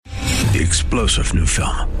The explosive new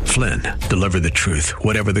film, Flynn, deliver the truth,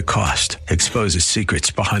 whatever the cost, exposes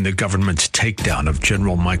secrets behind the government's takedown of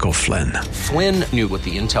General Michael Flynn. Flynn knew what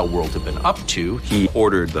the intel world had been up to. He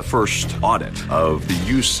ordered the first audit of the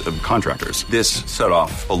use of contractors. This set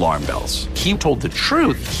off alarm bells. He told the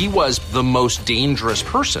truth. He was the most dangerous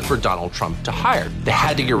person for Donald Trump to hire. They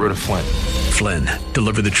had to get rid of Flynn. Flynn,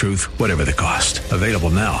 deliver the truth, whatever the cost. Available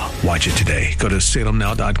now. Watch it today. Go to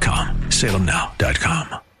salemnow.com.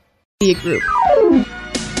 salemnow.com. Group.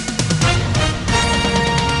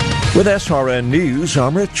 With SRN News,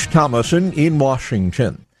 I'm Rich Thomason in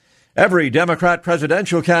Washington. Every Democrat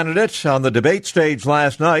presidential candidate on the debate stage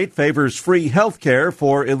last night favors free health care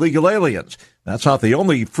for illegal aliens. That's not the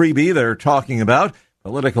only freebie they're talking about.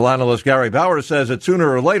 Political analyst Gary Bauer says that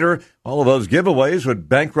sooner or later, all of those giveaways would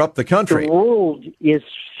bankrupt the country. The world is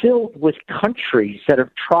filled with countries that have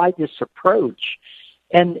tried this approach.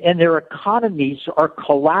 And their economies are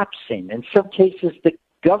collapsing. In some cases, the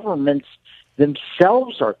governments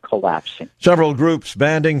themselves are collapsing. Several groups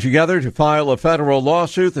banding together to file a federal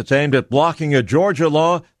lawsuit that's aimed at blocking a Georgia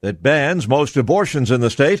law that bans most abortions in the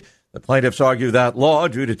state. The plaintiffs argue that law,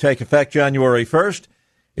 due to take effect January 1st,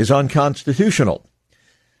 is unconstitutional.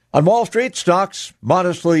 On Wall Street, stocks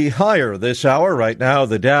modestly higher this hour. Right now,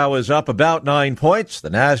 the Dow is up about 9 points. The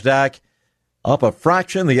NASDAQ up a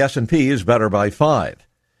fraction. The S&P is better by 5.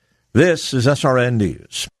 This is SRN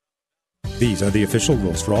News. These are the official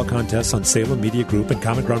rules for all contests on Salem Media Group and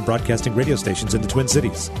Common Ground Broadcasting radio stations in the Twin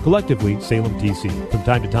Cities. Collectively, Salem TC. From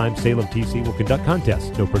time to time, Salem TC will conduct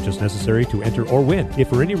contests. No purchase necessary to enter or win. If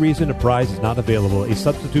for any reason a prize is not available, a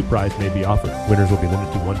substitute prize may be offered. Winners will be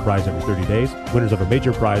limited to one prize every 30 days. Winners of a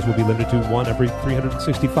major prize will be limited to one every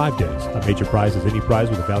 365 days. A major prize is any prize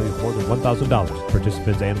with a value of more than $1,000.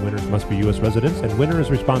 Participants and winners must be U.S. residents, and winner is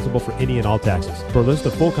responsible for any and all taxes. For a list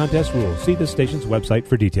of full contest rules, see this station's website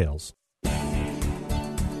for details.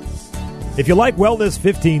 If you like Wellness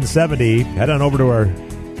 1570, head on over to our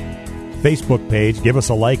Facebook page. Give us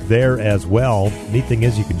a like there as well. Neat thing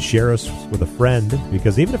is you can share us with a friend,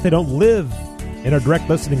 because even if they don't live in our direct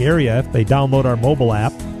listening area, if they download our mobile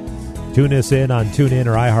app, tune us in on TuneIn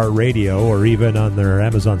or iHeartRadio, or even on their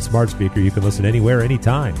Amazon smart speaker, you can listen anywhere,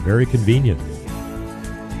 anytime. Very convenient.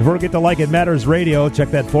 Before we get to Like It Matters Radio,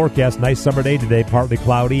 check that forecast. Nice summer day today, partly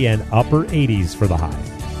cloudy and upper 80s for the high.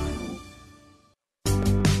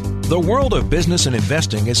 The world of business and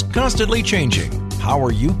investing is constantly changing. How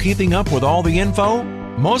are you keeping up with all the info?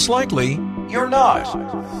 Most likely, you're not.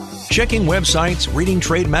 Checking websites, reading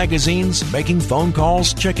trade magazines, making phone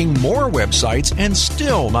calls, checking more websites, and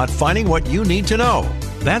still not finding what you need to know.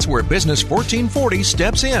 That's where Business 1440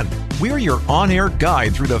 steps in. We're your on-air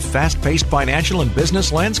guide through the fast-paced financial and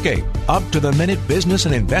business landscape. Up-to-the-minute business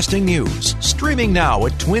and investing news. Streaming now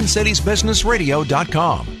at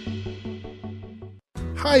TwinCitiesBusinessRadio.com.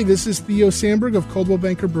 Hi, this is Theo Sandberg of Coldwell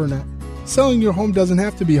Banker Burnett. Selling your home doesn't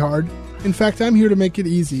have to be hard. In fact, I'm here to make it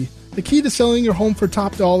easy. The key to selling your home for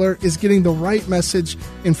top dollar is getting the right message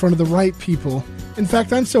in front of the right people. In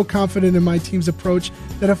fact, I'm so confident in my team's approach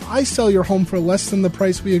that if I sell your home for less than the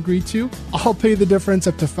price we agreed to, I'll pay the difference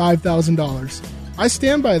up to $5,000. I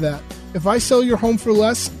stand by that. If I sell your home for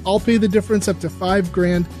less, I'll pay the difference up to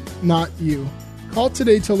 $5,000, not you. Call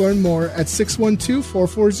today to learn more at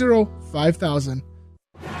 612-440-5000.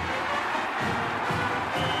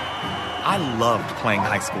 I loved playing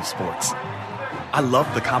high school sports. I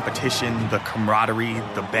loved the competition, the camaraderie,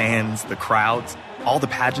 the bands, the crowds, all the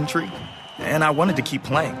pageantry, and I wanted to keep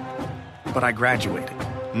playing. But I graduated.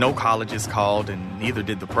 No colleges called, and neither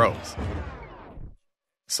did the pros.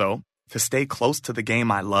 So, to stay close to the game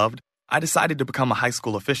I loved, I decided to become a high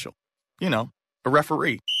school official. You know, a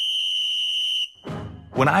referee.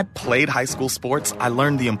 When I played high school sports, I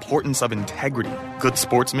learned the importance of integrity, good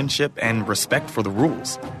sportsmanship, and respect for the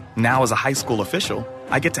rules. Now, as a high school official,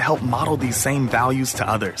 I get to help model these same values to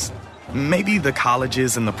others. Maybe the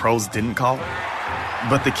colleges and the pros didn't call,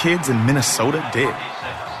 but the kids in Minnesota did.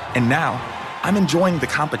 And now, I'm enjoying the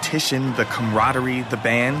competition, the camaraderie, the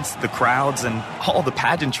bands, the crowds, and all the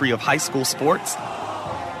pageantry of high school sports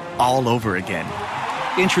all over again.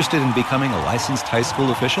 Interested in becoming a licensed high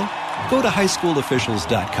school official? Go to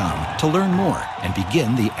highschoolofficials.com to learn more and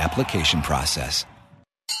begin the application process.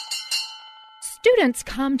 Students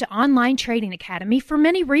come to Online Trading Academy for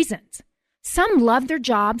many reasons. Some love their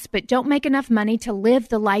jobs but don't make enough money to live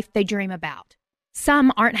the life they dream about.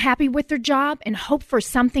 Some aren't happy with their job and hope for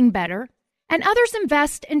something better. And others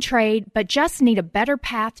invest and trade but just need a better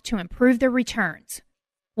path to improve their returns.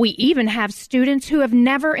 We even have students who have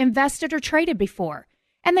never invested or traded before,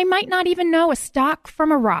 and they might not even know a stock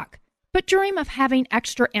from a rock, but dream of having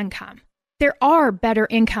extra income. There are better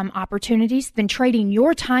income opportunities than trading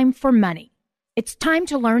your time for money. It's time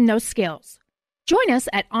to learn those skills. Join us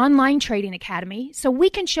at Online Trading Academy so we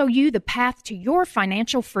can show you the path to your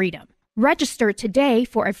financial freedom. Register today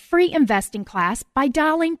for a free investing class by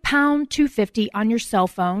dialing pound 250 on your cell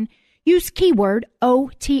phone. Use keyword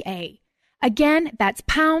OTA. Again, that's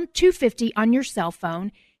pound 250 on your cell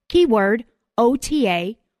phone, keyword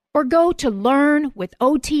OTA, or go to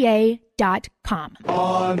learnwithota.com.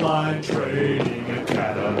 Online Trading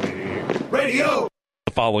Academy Radio.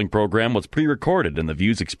 The following program was pre-recorded, and the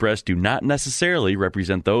views expressed do not necessarily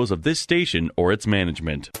represent those of this station or its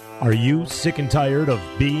management. Are you sick and tired of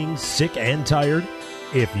being sick and tired?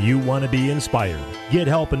 If you want to be inspired, get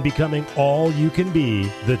help in becoming all you can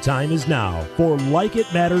be, the time is now for Like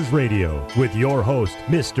It Matters Radio with your host,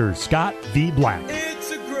 Mr. Scott V. Black.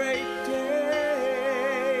 It's a great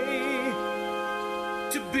day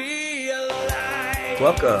to be alive.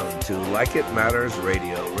 Welcome to Like It Matters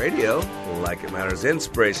Radio. Radio, like it matters,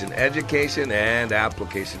 inspiration, education, and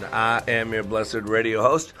application. I am your blessed radio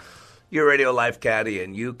host, your radio life caddy,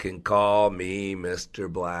 and you can call me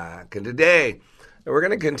Mr. Black. And today, we're going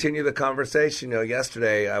to continue the conversation.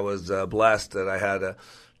 Yesterday I was blessed that I had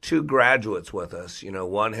two graduates with us.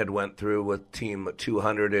 One had went through with Team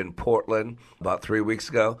 200 in Portland about 3 weeks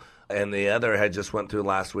ago, and the other had just went through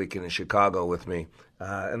last week in Chicago with me.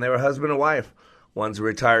 And they were husband and wife. One's a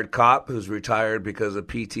retired cop who's retired because of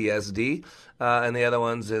PTSD, and the other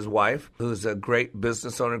one's his wife, who's a great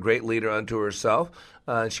business owner, great leader unto herself.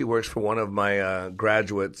 She works for one of my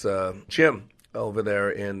graduates, Jim, over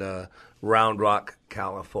there in Round Rock,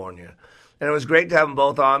 California. And it was great to have them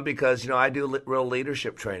both on because, I do real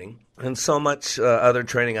leadership training. And so much other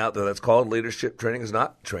training out there that's called leadership training is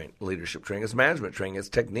not leadership training. It's management training. It's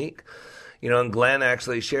technique. And Glenn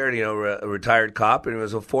actually shared, a retired cop, and it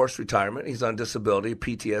was a forced retirement. He's on disability,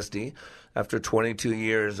 PTSD, after 22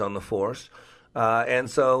 years on the force. And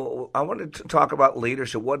so I wanted to talk about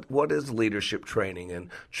leadership. What is leadership training? And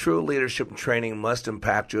true leadership training must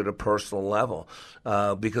impact you at a personal level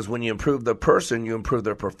because when you improve the person, you improve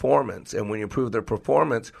their performance. And when you improve their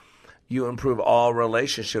performance, you improve all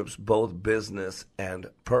relationships, both business and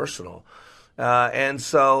personal. And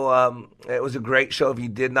so it was a great show. If you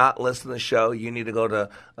did not listen to the show, you need to go to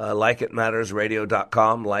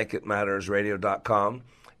likeitmattersradio.com, likeitmattersradio.com.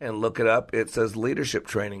 and look it up. It says leadership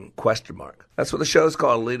training, ? That's what the show is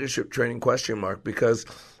called, leadership training, ? Because,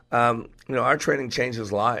 our training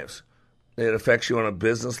changes lives. It affects you on a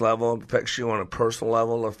business level, it affects you on a personal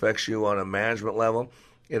level, it affects you on a management level,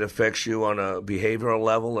 it affects you on a behavioral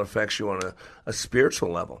level, it affects you on a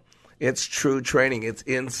spiritual level. It's true training. It's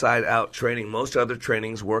inside-out training. Most other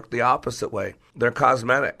trainings work the opposite way. They're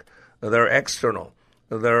cosmetic. They're external.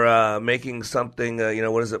 They're making something,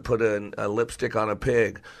 put a lipstick on a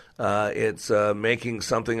pig. It's making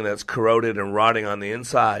something that's corroded and rotting on the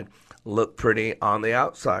inside look pretty on the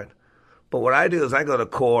outside. But what I do is I go to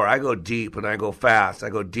core, I go deep, and I go fast. I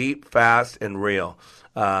go deep, fast, and real.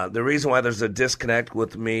 The reason why there's a disconnect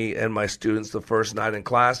with me and my students the first night in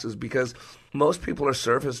class is because most people are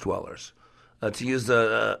surface dwellers. To use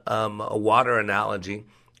a water analogy,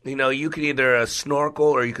 you can either snorkel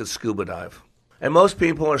or you could scuba dive. And most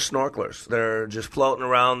people are snorkelers. They're just floating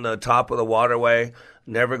around the top of the waterway,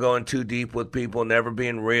 never going too deep with people, never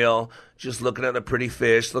being real, just looking at the pretty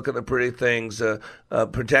fish, looking at the pretty things,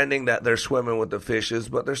 pretending that they're swimming with the fishes,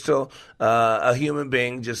 but they're still a human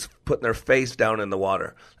being just putting their face down in the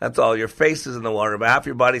water. That's all. Your face is in the water, but half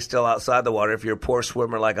your body's still outside the water if you're a poor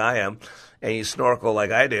swimmer like I am. And you snorkel like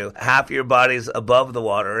I do, half your body's above the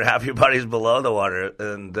water and half your body's below the water.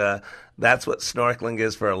 And that's what snorkeling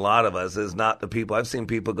is for a lot of us, is not the people. I've seen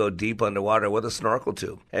people go deep underwater with a snorkel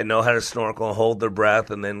tube and know how to snorkel, hold their breath,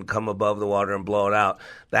 and then come above the water and blow it out.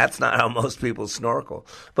 That's not how most people snorkel.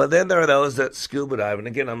 But then there are those that scuba dive. And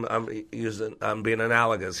again, I'm being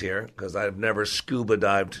analogous here because I've never scuba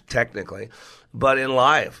dived technically. But in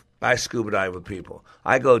life, I scuba dive with people.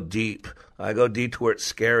 I go deep. I go deep to where it's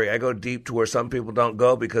scary. I go deep to where some people don't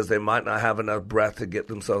go because they might not have enough breath to get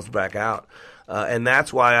themselves back out. And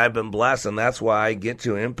that's why I've been blessed, and that's why I get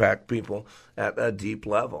to impact people at a deep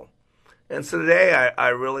level. And so today I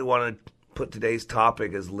really want to put today's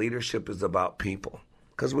topic as leadership is about people.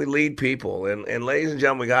 Because we lead people. And ladies and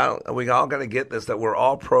gentlemen, we all got to get this, that we're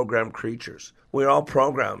all programmed creatures. We're all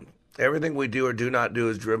programmed. Everything we do or do not do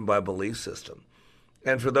is driven by a belief system.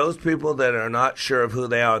 And for those people that are not sure of who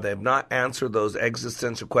they are, they've not answered those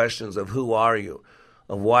existential questions of who are you,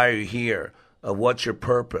 of why are you here, of what's your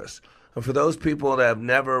purpose. And for those people that have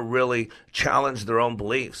never really challenged their own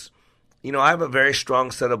beliefs, I have a very strong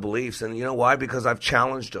set of beliefs. And you know why? Because I've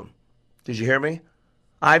challenged them. Did you hear me?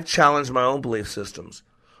 I've challenged my own belief systems.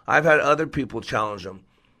 I've had other people challenge them.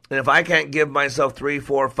 And if I can't give myself 3,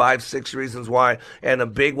 4, 5, 6 reasons why, and a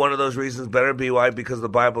big one of those reasons better be why, because the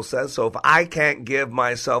Bible says so, if I can't give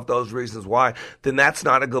myself those reasons why, then that's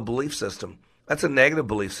not a good belief system. That's a negative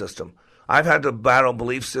belief system. I've had to battle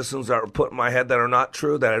belief systems that are put in my head that are not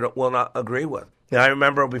true, that I will not agree with. I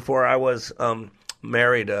remember before I was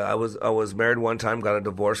married, I was married one time, got a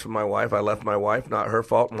divorce from my wife. I left my wife, not her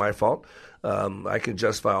fault, my fault. I can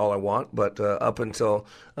justify all I want, but up until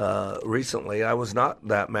recently, I was not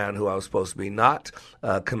that man who I was supposed to be, not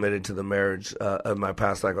committed to the marriage of my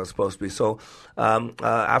past like I was supposed to be. So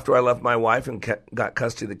after I left my wife and got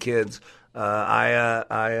custody of the kids,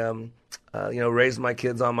 I raised my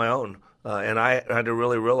kids on my own, and I had to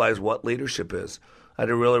really realize what leadership is. I had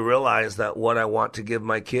to really realize that what I want to give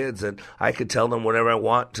my kids, and I could tell them whatever I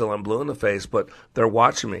want till I'm blue in the face, but they're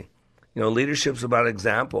watching me. Leadership's about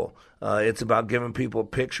example. It's about giving people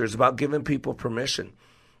pictures, about giving people permission.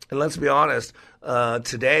 And let's be honest,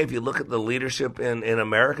 today, if you look at the leadership in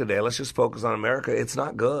America today, let's just focus on America, it's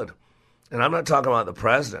not good. And I'm not talking about the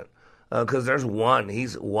president, because there's one.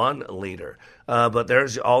 He's one leader. But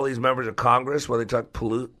there's all these members of Congress, where they talk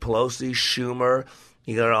Pelosi, Schumer.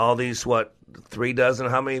 You got all these, 3 dozen,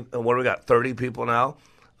 how many, what do we got, 30 people now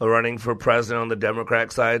running for president on the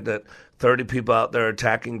Democratic side, that 30 people out there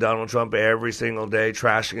attacking Donald Trump every single day,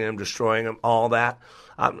 trashing him, destroying him, all that.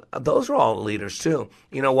 Those are all leaders too.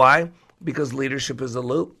 You know why? Because leadership is a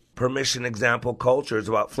loop. Permission, example, culture is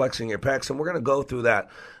about flexing your pecs, and we're going to go through that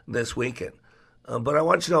this weekend. But I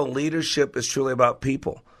want you to know leadership is truly about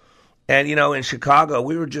people. And, in Chicago,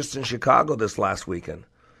 we were just in Chicago this last weekend.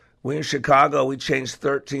 We in Chicago, we changed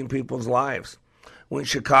 13 people's lives. We in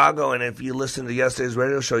Chicago, and if you listen to yesterday's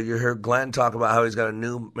radio show, you heard Glenn talk about how he's got a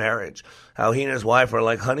new marriage, how he and his wife are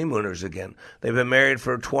like honeymooners again. They've been married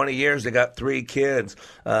for 20 years. They got 3 kids.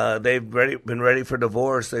 They've been ready for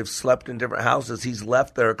divorce. They've slept in different houses. He's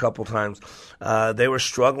left there a couple times. They were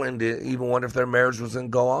struggling to even wonder if their marriage was going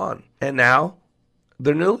to go on. And now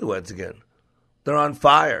they're newlyweds again. They're on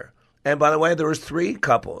fire. And by the way, there was 3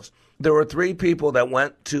 couples. There were 3 people that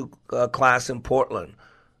went to a class in Portland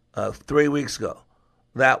 3 weeks ago,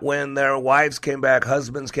 that when their wives came back,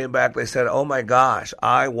 husbands came back, they said, oh my gosh,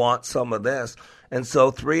 I want some of this. And so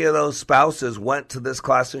 3 of those spouses went to this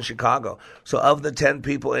class in Chicago. So of the 10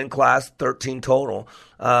 people in class, 13 total,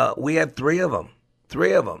 we had 3 of them.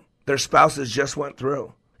 3 of them. Their spouses just went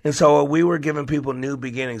through. And so while we were giving people new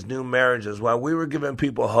beginnings, new marriages, while we were giving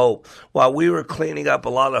people hope, while we were cleaning up a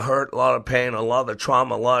lot of hurt, a lot of pain, a lot of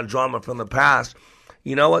trauma, a lot of drama from the past,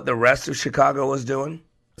 you know what the rest of Chicago was doing?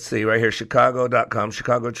 Let's see, right here, Chicago.com,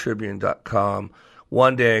 ChicagoTribune.com.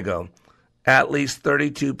 One day ago, at least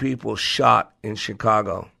 32 people shot in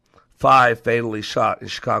Chicago. 5 fatally shot in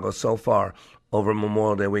Chicago so far over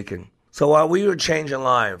Memorial Day weekend. So while we were changing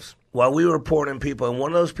lives, while we were pouring in people, and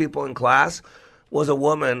one of those people in class was a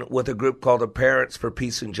woman with a group called the Parents for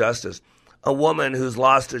Peace and Justice, a woman who's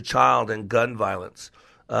lost a child in gun violence,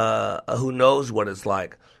 who knows what it's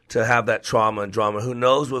like to have that trauma and drama, who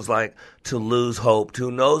knows what it's like to lose hope,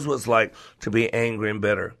 who knows what it's like to be angry and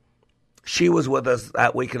bitter. She was with us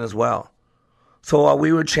that weekend as well. So while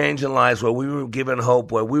we were changing lives, while we were giving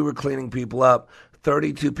hope, while we were cleaning people up,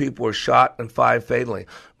 32 people were shot and 5 fatally.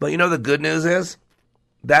 But the good news is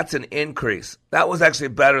that's an increase. That was actually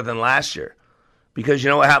better than last year. Because you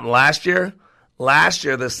know what happened last year? Last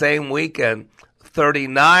year, the same weekend,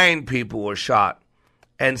 39 people were shot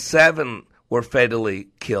and 7 were fatally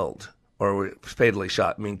killed, or were fatally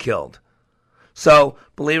shot, killed. So,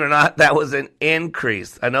 believe it or not, that was an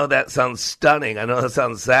increase. I know that sounds stunning. I know that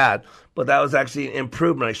sounds sad, but that was actually an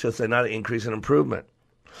improvement, I should say, not an increase, an improvement.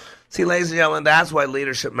 See, ladies and gentlemen, that's why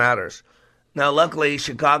leadership matters. Now, luckily,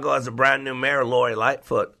 Chicago has a brand new mayor, Lori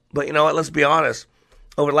Lightfoot. But you know what? Let's be honest.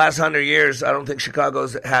 Over the last 100 years, I don't think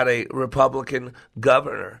Chicago's had a Republican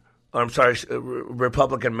governor.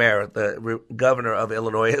 Republican mayor. The governor of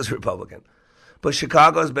Illinois is Republican. But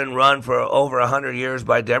Chicago's been run for over 100 years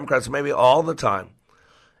by Democrats, maybe all the time.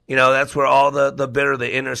 That's where all the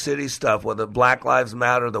inner city stuff, where the Black Lives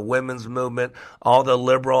Matter, the women's movement, all the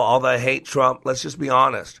liberal, all the hate Trump, let's just be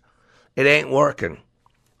honest. It ain't working.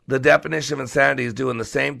 The definition of insanity is doing the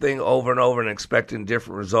same thing over and over and expecting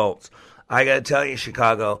different results. I got to tell you,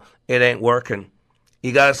 Chicago, it ain't working.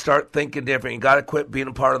 You got to start thinking different. You got to quit being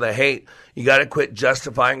a part of the hate. You got to quit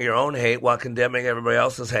justifying your own hate while condemning everybody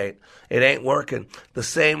else's hate. It ain't working. The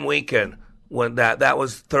same weekend when that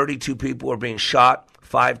was 32 people were being shot,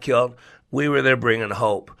 5 killed, we were there bringing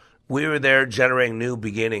hope. We were there generating new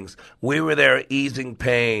beginnings. We were there easing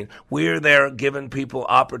pain. We were there giving people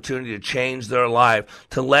opportunity to change their life,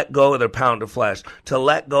 to let go of their pound of flesh, to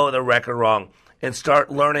let go of their record wrong, and start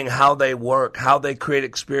learning how they work, how they create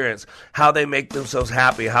experience, how they make themselves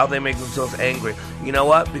happy, how they make themselves angry. You know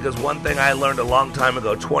what? Because one thing I learned a long time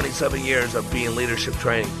ago, 27 years of being leadership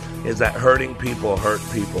training, is that hurting people hurt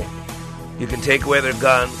people. You can take away their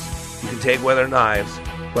guns, you can take away their knives,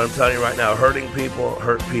 but I'm telling you right now, hurting people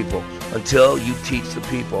hurt people until you teach the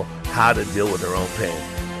people how to deal with their own pain.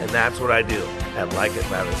 And that's what I do at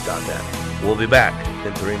LikeItMatters.net. We'll be back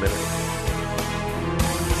in 3 minutes.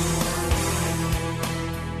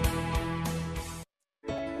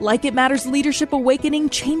 Like It Matters Leadership Awakening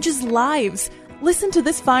changes lives. Listen to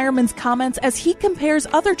this fireman's comments as he compares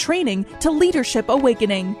other training to Leadership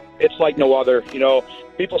Awakening. It's like no other. You know,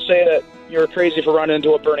 people say that you're crazy for running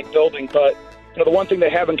into a burning building, but you know, the one thing they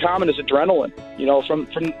have in common is adrenaline. You know, from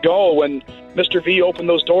go when Mr. V opened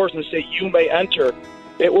those doors and said, "You may enter,"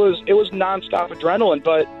 it was nonstop adrenaline,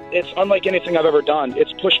 but it's unlike anything I've ever done.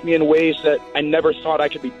 It's pushed me in ways that I never thought I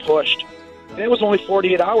could be pushed. And it was only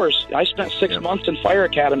 48 hours. I spent 6 months in fire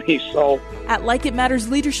academy, so. At Like It Matters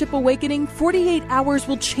Leadership Awakening, 48 hours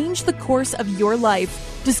will change the course of your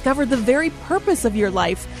life. Discover the very purpose of your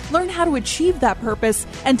life, learn how to achieve that purpose,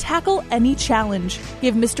 and tackle any challenge.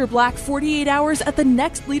 Give Mr. Black 48 hours at the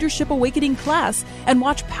next Leadership Awakening class and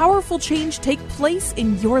watch powerful change take place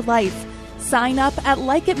in your life. Sign up at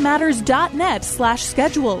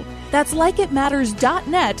likeitmatters.net/schedule. That's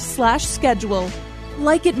likeitmatters.net/schedule.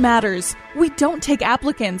 Like It Matters. We don't take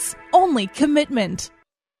applicants, only commitment.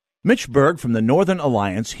 Mitch Berg from the Northern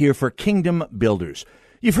Alliance here for Kingdom Builders.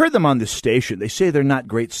 You've heard them on this station. They say they're not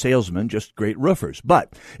great salesmen, just great roofers.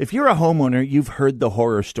 But if you're a homeowner, you've heard the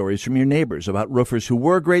horror stories from your neighbors about roofers who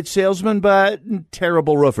were great salesmen, but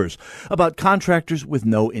terrible roofers, about contractors with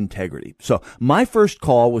no integrity. So my first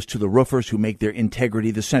call was to the roofers who make their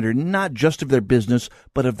integrity the center, not just of their business,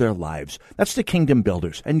 but of their lives. That's the Kingdom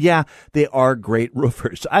Builders. And yeah, they are great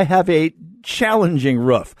roofers. I have a challenging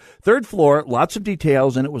roof. 3rd floor, lots of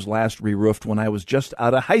details, and it was last re-roofed when I was just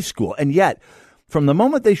out of high school. And yet, from the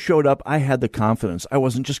moment they showed up, I had the confidence I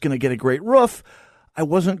wasn't just going to get a great roof. I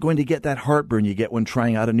wasn't going to get that heartburn you get when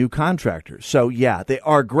trying out a new contractor. So, yeah, they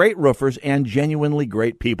are great roofers and genuinely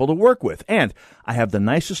great people to work with. And I have the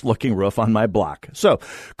nicest looking roof on my block. So,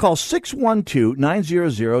 call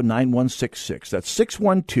 612-900-9166. That's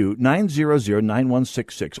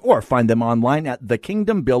 612-900-9166. Or find them online at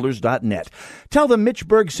thekingdombuilders.net. Tell them Mitch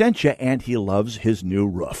Berg sent you and he loves his new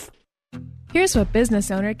roof. Here's what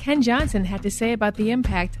business owner Ken Johnson had to say about the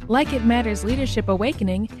impact Like It Matters Leadership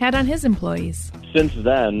Awakening had on his employees. Since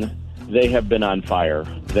then, they have been on fire.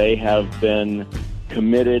 They have been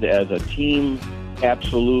committed as a team,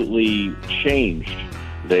 absolutely changed.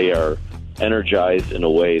 They are energized in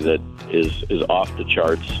a way that is off the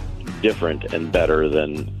charts, different and better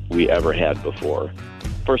than we ever had before.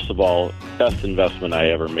 First of all, best investment I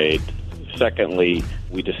ever made. Secondly,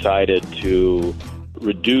 we decided to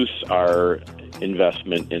reduce our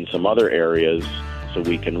investment in some other areas so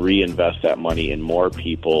we can reinvest that money in more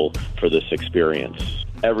people for this experience.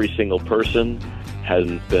 Every single person has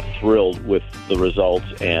been thrilled with the results,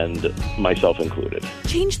 and myself included.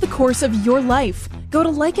 Change the course of your life. Go to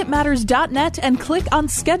likeitmatters.net and click on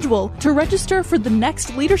Schedule to register for the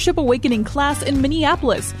next Leadership Awakening class in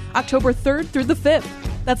Minneapolis, October 3rd through the 5th.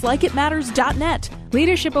 That's likeitmatters.net.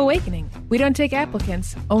 Leadership Awakening. We don't take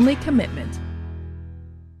applicants, only commitment.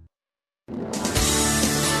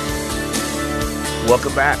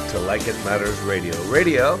 Welcome back to Like It Matters Radio.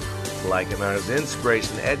 Radio, Like It Matters,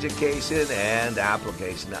 inspiration, education, and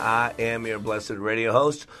application. I am your blessed radio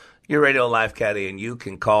host, your radio life caddy, and you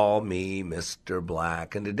can call me Mr.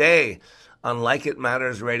 Black. And today on Like It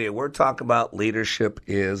Matters Radio, we're talking about leadership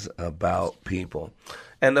is about people.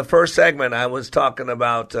 And the first segment, I was talking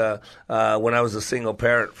about when I was a single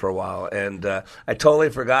parent for a while, and I totally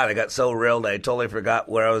forgot. I got so reeled, I totally forgot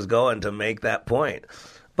where I was going to make that point.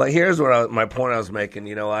 But here's what my point I was making.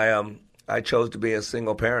 You know, I chose to be a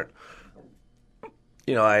single parent.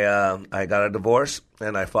 You know, I got a divorce,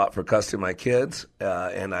 and I fought for custody of my kids,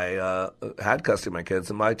 and I had custody of my kids.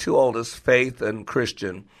 And my 2 oldest, Faith and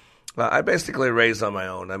Christian, I basically raised on my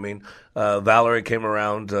own. I mean, Valerie came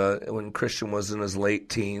around when Christian was in his late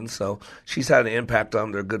teens, so she's had an impact on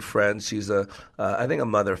them. They're good friends. She's I think a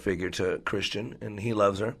mother figure to Christian, and he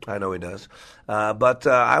loves her. I know he does. But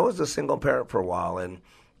I was a single parent for a while, and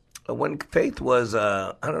when Faith was,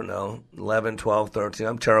 11, 12, 13,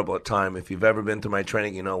 I'm terrible at time. If you've ever been through my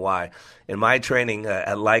training, you know why. In my training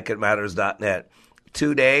at likeitmatters.net,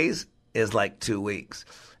 2 days is like 2 weeks.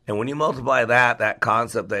 And when you multiply that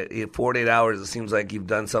concept that in 48 hours, it seems like you've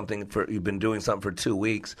been doing something for 2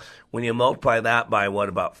 weeks. When you multiply that by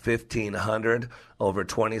about 1,500 over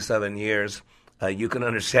 27 years, you can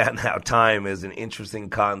understand how time is an interesting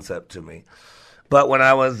concept to me. But when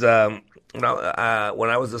I was a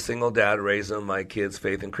single dad raising my kids'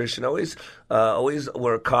 faith in Christian, always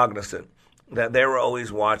were cognizant that they were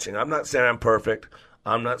always watching. I'm not saying I'm perfect.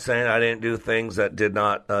 I'm not saying I didn't do things that did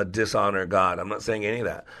not dishonor God. I'm not saying any of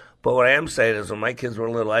that. But what I am saying is when my kids were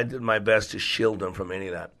little, I did my best to shield them from any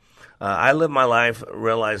of that. I lived my life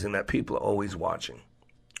realizing that people are always watching.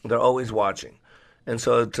 They're always watching. And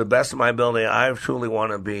so to the best of my ability, I truly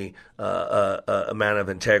want to be a man of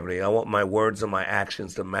integrity. I want my words and my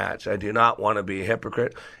actions to match. I do not want to be a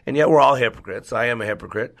hypocrite. And yet we're all hypocrites. I am a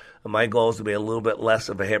hypocrite. And my goal is to be a little bit less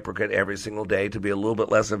of a hypocrite every single day, to be a little bit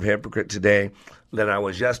less of a hypocrite today than I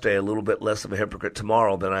was yesterday, a little bit less of a hypocrite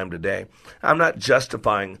tomorrow than I am today. I'm not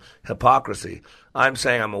justifying hypocrisy. I'm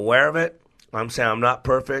saying I'm aware of it. I'm saying I'm not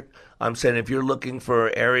perfect. I'm saying if you're looking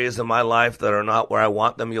for areas of my life that are not where I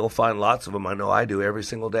want them, you'll find lots of them. I know I do every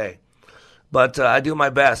single day. But I do my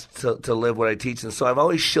best to live what I teach. And so I've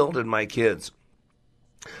always shielded my kids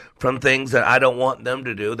from things that I don't want them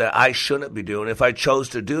to do, that I shouldn't be doing. If I chose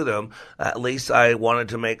to do them, at least I wanted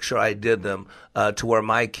to make sure I did them to where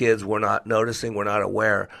my kids were not noticing, were not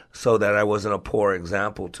aware, so that I wasn't a poor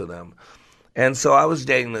example to them. And so I was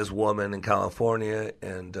dating this woman in California,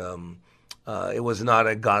 and it was not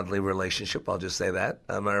a godly relationship, I'll just say that.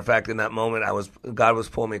 As a matter of fact, in that moment, God was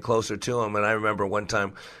pulling me closer to him, and I remember one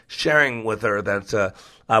time sharing with her that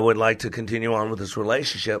I would like to continue on with this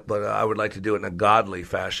relationship, but I would like to do it in a godly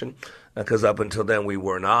fashion, because up until then we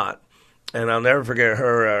were not. And I'll never forget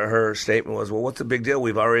her statement was, well, what's the big deal?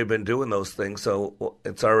 We've already been doing those things, so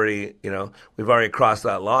it's already, we've already crossed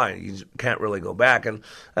that line. You can't really go back. And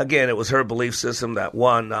again, it was her belief system, that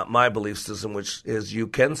one, not my belief system, which is you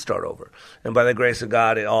can start over. And by the grace of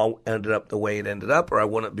God, it all ended up the way it ended up, or I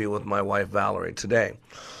wouldn't be with my wife, Valerie, today.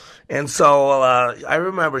 And so I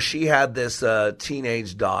remember she had this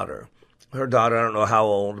teenage daughter. Her daughter, I don't know how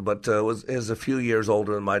old, but is a few years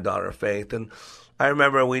older than my daughter, Faith. And I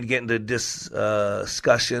remember we'd get into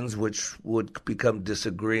discussions, which would become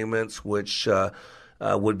disagreements, which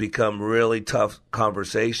would become really tough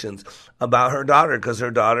conversations about her daughter, because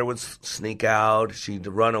her daughter would sneak out, she'd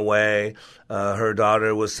run away, her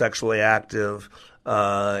daughter was sexually active,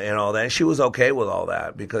 and all that. And she was okay with all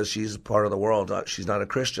that because she's part of the world. She's not a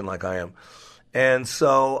Christian like I am. And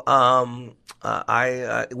so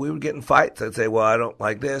we would get in fights. I'd say, well, I don't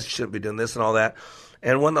like this, shouldn't be doing this and all that.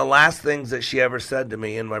 And one of the last things that she ever said to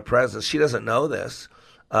me in my presence, she doesn't know this,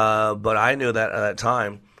 but I knew that at that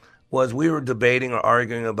time, was we were debating or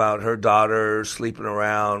arguing about her daughter sleeping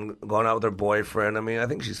around, going out with her boyfriend. I mean, I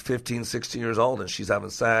think she's 15, 16 years old, and she's having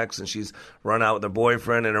sex, and she's run out with her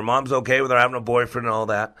boyfriend, and her mom's okay with her having a boyfriend and all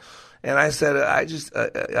that. And I said,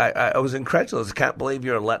 I was incredulous. I can't believe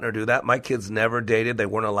you're letting her do that. My kids never dated. They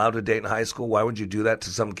weren't allowed to date in high school. Why would you do that to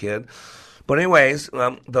some kid? But anyways,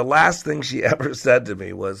 the last thing she ever said to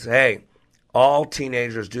me was, hey, all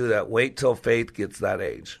teenagers do that. Wait till Faith gets that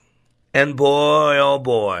age. And boy, oh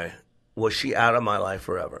boy, was she out of my life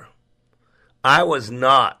forever. I was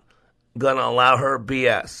not going to allow her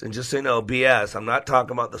BS. And just so you know, BS, I'm not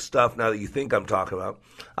talking about the stuff now that you think I'm talking about.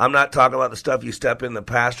 I'm not talking about the stuff you step in the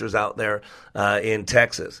pastors out there in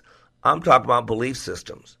Texas. I'm talking about belief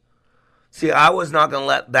systems. See, I was not going to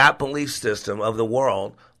let that belief system of the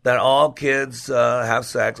world that all kids have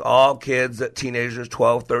sex, all kids that teenagers,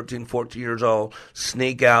 12, 13, 14 years old,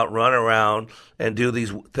 sneak out, run around, and do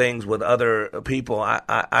these things with other people.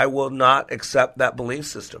 I will not accept that belief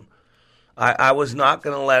system. I was not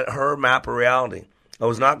going to let her map a reality. I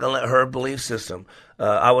was not going to let her belief system.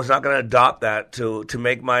 I was not going to adopt that to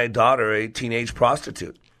make my daughter a teenage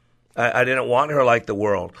prostitute. I didn't want her like the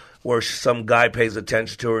world, where some guy pays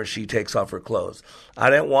attention to her and she takes off her clothes. I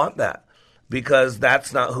didn't want that, because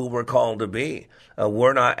that's not who we're called to be.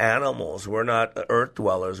 We're not animals. We're not earth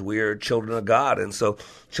dwellers. We are children of God. And so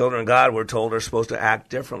children of God, we're told, are supposed to act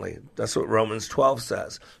differently. That's what Romans 12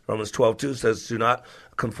 says. Romans 12:2 says, do not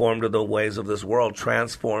conform to the ways of this world.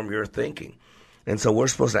 Transform your thinking. And so we're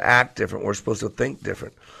supposed to act different. We're supposed to think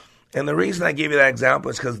different. And the reason I give you that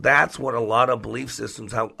example is because that's what how a lot of belief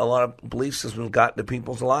systems got into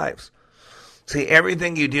people's lives. See,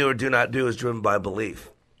 everything you do or do not do is driven by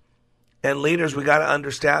belief. And leaders, we got to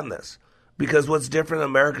understand this, because what's different in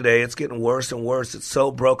America today, it's getting worse and worse. It's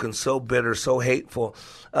so broken, so bitter, so hateful,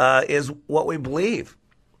 is what we believe.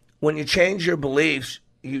 When you change your beliefs,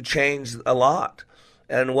 you change a lot.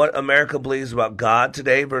 and what America believes about God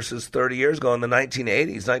today versus 30 years ago in the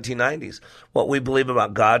 1980s, 1990s. What we believe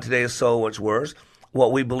about God today is so much worse.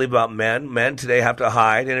 What we believe about men today have to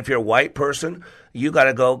hide. And if you're a white person, you got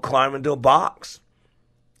to go climb into a box.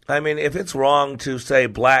 I mean, if it's wrong to say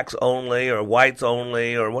blacks only or whites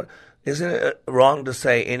only or what, isn't it wrong to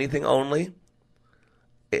say anything only?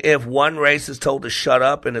 If one race is told to shut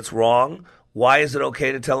up and it's wrong, why is it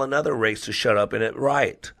okay to tell another race to shut up and it's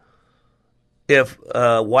right? If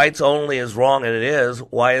whites only is wrong, and it is,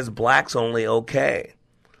 why is blacks only okay?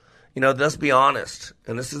 You know, let's be honest,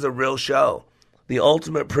 and this is a real show. The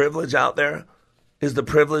ultimate privilege out there is the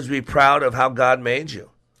privilege to be proud of how God made you.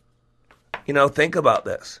 You know, think about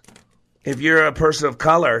this. If you're a person of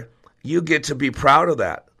color, you get to be proud of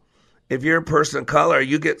that. If you're a person of color,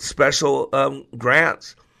 you get special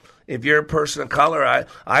grants. If you're a person of color,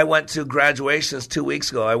 I went to graduations 2 weeks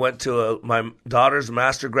ago. I went to my daughter's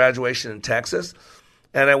master graduation in Texas,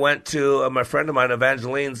 and I went to my friend of mine,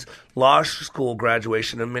 Evangeline's law school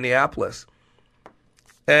graduation in Minneapolis.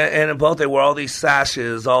 And in both, they wore all these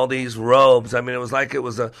sashes, all these robes. I mean, it was like it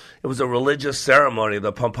was a religious ceremony,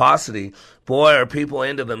 the pomposity. Boy, are people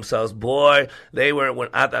into themselves. Boy, they were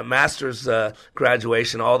at that master's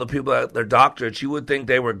graduation, all the people at their doctorates, you would think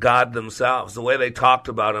they were God themselves. The way they talked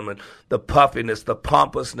about them and the puffiness, the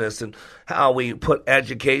pompousness, and how we put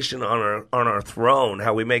education on our throne,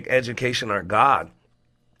 how we make education our God.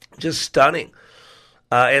 Just stunning.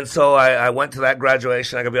 And so I went to that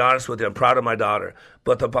graduation. I can be honest with you, I'm proud of my daughter.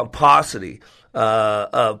 But the pomposity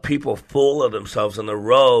of people full of themselves and their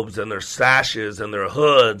robes and their sashes and their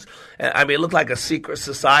hoods. I mean, it looked like a secret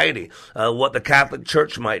society, what the Catholic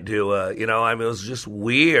Church might do. You know, I mean, it was just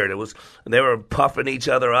weird. They were puffing each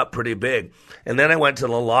other up pretty big. And then I went to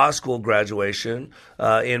the law school graduation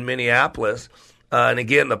in Minneapolis. And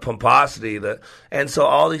again, the pomposity, and so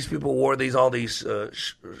all these people wore all these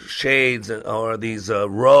shades or these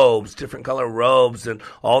robes, different color robes, and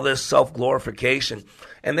all this self-glorification.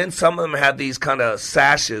 And then some of them had these kind of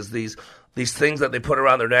sashes, these things that they put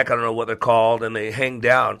around their neck. I don't know what they're called, and they hang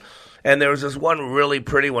down. And there was this one really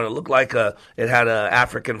pretty one. It looked like it had an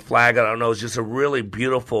African flag. I don't know. It was just a really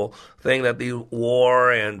beautiful thing that they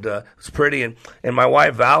wore, and it's pretty. And my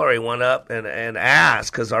wife Valerie went up and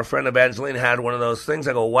asked, because our friend Evangeline had one of those things.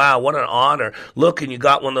 I go, wow, what an honor! Look, and you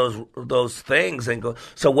got one of those things. And go,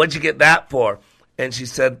 so what'd you get that for? And she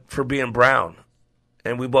said, for being brown.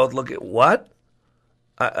 And we both look at what?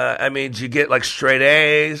 I mean, did you get like straight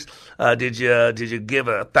A's? Did you give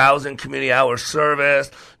 1,000 community hours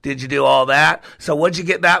service? Did you do all that? So what'd you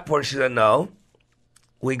get that for? She said, no,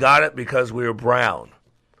 we got it because we were brown.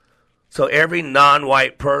 So every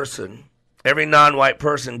non-white person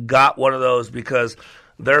got one of those because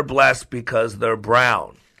they're blessed because they're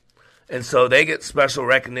brown. And so they get special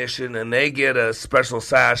recognition and they get a special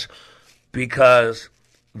sash because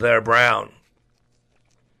they're brown.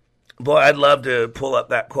 Boy, I'd love to pull up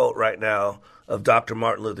that quote right now of Dr.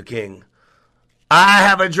 Martin Luther King. I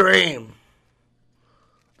have a dream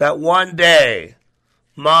that one day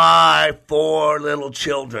my 4 little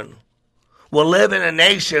children will live in a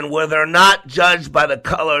nation where they're not judged by the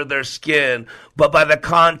color of their skin, but by the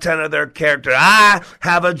content of their character. I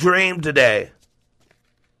have a dream today.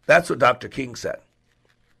 That's what Dr. King said.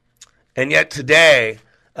 And yet today,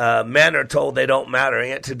 men are told they don't matter. And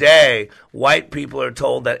yet today, white people are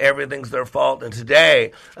told that everything's their fault. And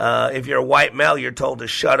today, if you're a white male, you're told to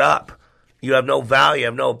shut up. You have no value, you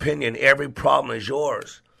have no opinion. Every problem is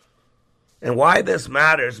yours. And why this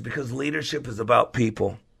matters is because leadership is about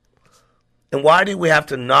people. And why do we have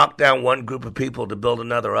to knock down one group of people to build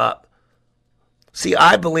another up? See,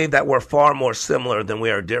 I believe that we're far more similar than we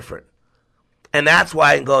are different. And that's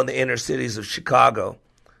why I can go in the inner cities of Chicago.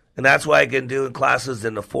 And that's why I can do classes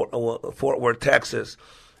in the Fort Worth, Texas,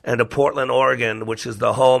 and to Portland, Oregon, which is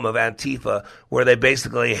the home of Antifa, where they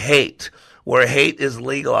basically hate, where hate is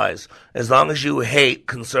legalized. As long as you hate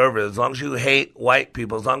conservatives, as long as you hate white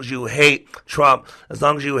people, as long as you hate Trump, as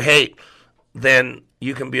long as you hate, then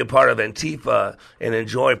you can be a part of Antifa and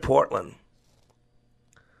enjoy Portland.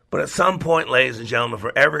 But at some point, ladies and gentlemen, if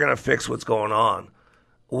we're ever going to fix what's going on,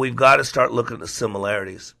 we've got to start looking at the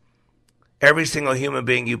similarities. Every single human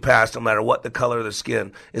being you pass, no matter what the color of their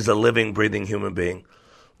skin, is a living, breathing human being.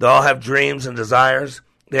 They all have dreams and desires.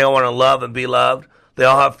 They all want to love and be loved. They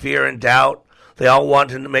all have fear and doubt. They all want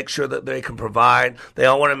to make sure that they can provide. They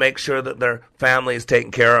all want to make sure that their family is taken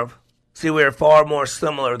care of. See, we are far more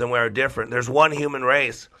similar than we are different. There's one human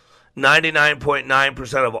race.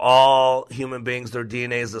 99.9% of all human beings, their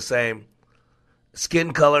DNA is the same.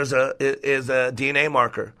 Skin color is a DNA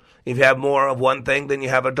marker. If you have more of one thing, then you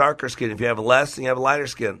have a darker skin. If you have less, then you have a lighter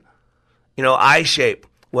skin. eye shape,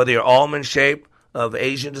 whether you're almond shape of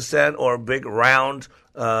Asian descent or big round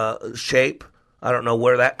shape. I don't know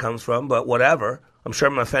where that comes from, but whatever. I'm sure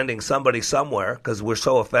I'm offending somebody somewhere because we're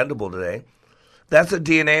so offendable today. That's a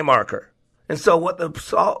DNA marker. And so what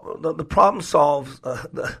the problem solves,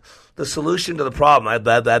 the solution to the problem,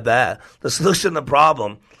 the solution to the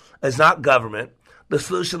problem is not government. The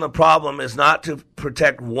solution to the problem is not to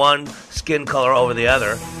protect one skin color over the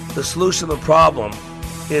other. The solution to the problem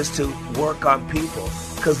is to work on people,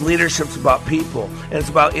 because leadership's about people, and it's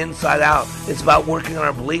about inside out. It's about working on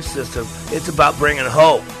our belief system. It's about bringing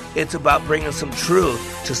hope. It's about bringing some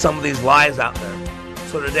truth to some of these lies out there.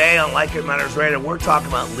 So today on Like It Matters Radio, we're talking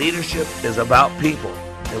about leadership is about people.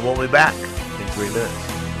 And we'll be back in 3 minutes.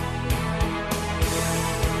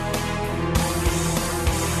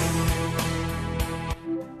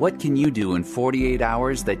 What can you do in 48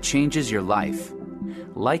 hours that changes your life?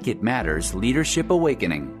 Like It Matters Leadership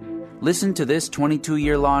Awakening. Listen to this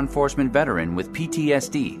 22-year law enforcement veteran with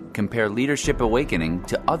PTSD compare Leadership Awakening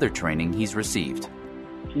to other training he's received.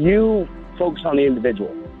 You focus on the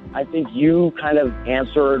individual. I think you kind of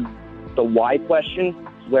answered the why question,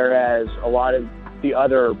 whereas a lot of the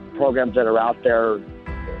other programs that are out there,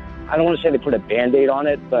 I don't want to say they put a Band-Aid on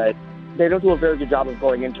it, but they don't do a very good job of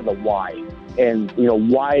going into the why. And,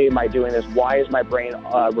 why am I doing this? Why is my brain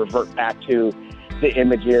revert back to the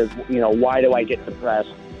images? Why do I get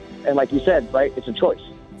depressed? And like you said, right, it's a choice.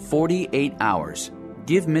 48 hours.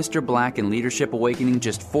 Give Mr. Black and Leadership Awakening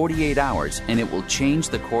just 48 hours, and it will change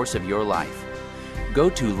the course of your life. Go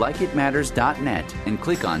to likeitmatters.net and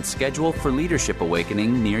click on Schedule for Leadership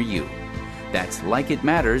Awakening near you. That's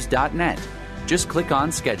likeitmatters.net. Just click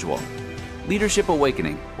on Schedule. Leadership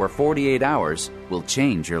Awakening, where 48 hours will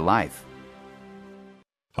change your life.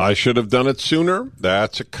 I should have done it sooner.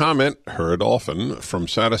 That's a comment heard often from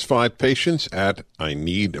satisfied patients at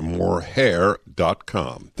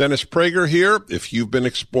IneedMoreHair.com. Dennis Prager here. If you've been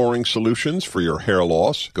exploring solutions for your hair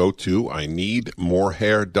loss, go to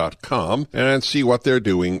IneedMoreHair.com and see what they're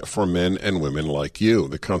doing for men and women like you.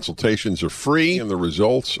 The consultations are free and the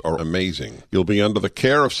results are amazing. You'll be under the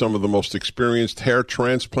care of some of the most experienced hair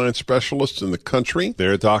transplant specialists in the country.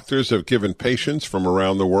 Their doctors have given patients from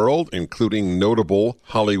around the world, including notable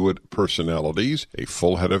Hollywood personalities, a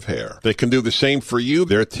full head of hair. They can do the same for you.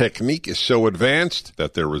 Their technique is so advanced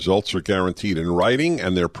that their results are guaranteed in writing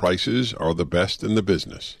and their prices are the best in the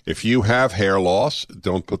business. If you have hair loss,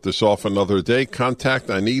 don't put this off another day. Contact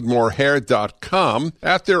IneedMoreHair.com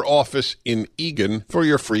at their office in Eagan for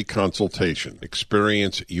your free consultation.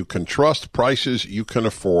 Experience you can trust, prices you can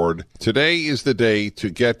afford. Today is the day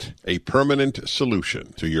to get a permanent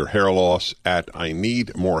solution to your hair loss at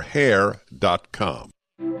IneedMoreHair.com.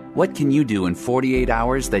 What can you do in 48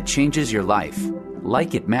 hours that changes your life?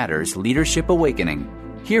 Like It Matters Leadership Awakening.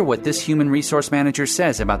 Hear what this human resource manager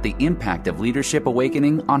says about the impact of Leadership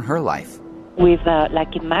Awakening on her life. With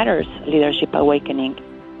Like It Matters Leadership Awakening,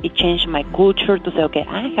 it changed my culture to say, okay,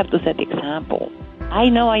 I have to set the example. I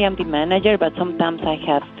know I am the manager, but sometimes I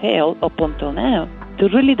have failed up until now to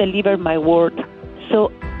really deliver my word.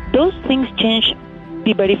 So those things changed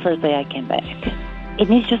the very first day I came back. And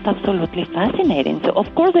it's just absolutely fascinating. So,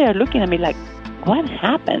 of course, they are looking at me like, what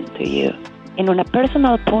happened to you? And on a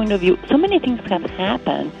personal point of view, so many things have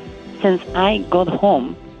happened since I got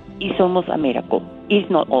home. It's almost a miracle. It's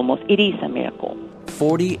not almost, it is a miracle.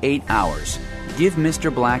 48 hours. Give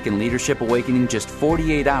Mr. Black and Leadership Awakening just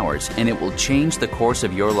 48 hours, and it will change the course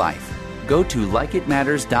of your life. Go to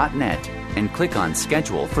likeitmatters.net and click on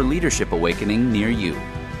Schedule for Leadership Awakening near you.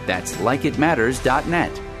 That's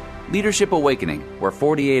likeitmatters.net. Leadership Awakening, where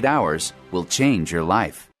 48 hours will change your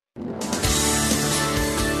life.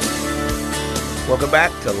 Welcome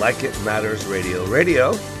back to Like It Matters Radio.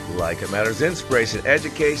 Radio, like it matters, inspiration,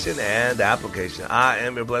 education, and application. I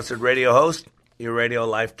am your blessed radio host, your radio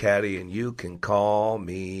life caddy, and you can call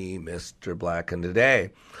me Mr. Black. And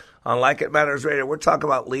today on Like It Matters Radio, we're talking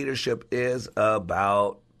about leadership is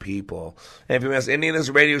about people. And if you miss any of this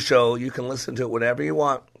radio show, you can listen to it whenever you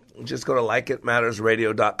want. Just go to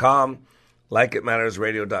likeitmattersradio.com,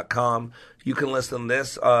 likeitmattersradio.com. You can listen to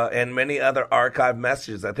this and many other archive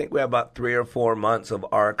messages. I think we have about 3 or 4 months of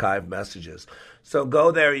archive messages. So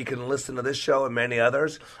go there. You can listen to this show and many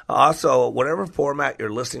others. Also, whatever format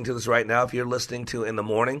you're listening to this right now, if you're listening to in the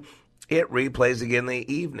morning, it replays again in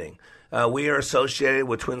the evening. We are associated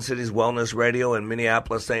with Twin Cities Wellness Radio in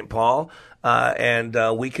Minneapolis, St. Paul, and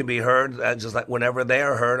we can be heard just like whenever they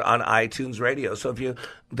are heard on iTunes Radio. So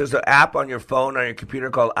there's an app on your phone or your computer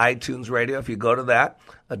called iTunes Radio. If you go to that,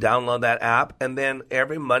 download that app, and then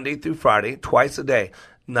every Monday through Friday, twice a day,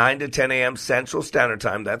 9 to 10 a.m. Central Standard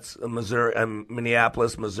Time. That's Missouri,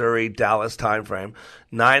 Minneapolis, Missouri, Dallas time frame.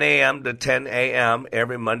 9 a.m. to 10 a.m.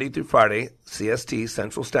 every Monday through Friday, CST,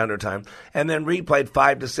 Central Standard Time. And then replayed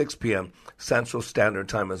 5 to 6 p.m. Central Standard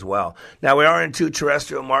Time as well. Now, we are in 2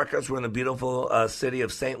 terrestrial markets. We're in the beautiful city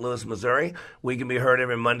of St. Louis, Missouri. We can be heard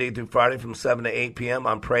every Monday through Friday from 7 to 8 p.m.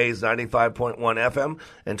 on Praise 95.1 FM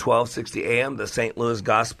and 1260 a.m., the St. Louis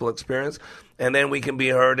Gospel Experience. And then we can be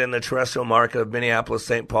heard in the terrestrial market of Minneapolis,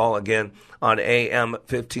 St. Paul, again on AM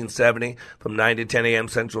 1570 from 9 to 10 a.m.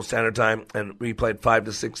 Central Standard Time and replayed 5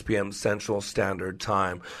 to 6 p.m. Central Standard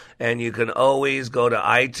Time. And you can always go to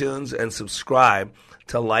iTunes and subscribe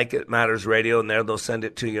to Like It Matters Radio, and there they'll send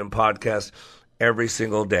it to you in podcast every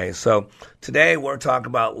single day. So today we're talking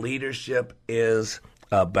about leadership is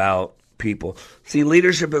about people. See,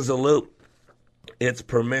 leadership is a loop. It's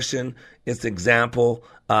permission, it's example,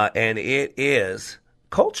 and it is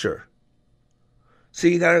culture. So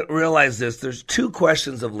you got to realize this. There's 2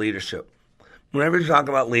 questions of leadership. Whenever you talk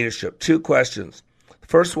about leadership, 2 questions. The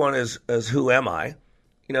first one is who am I?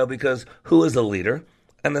 Because who is a leader?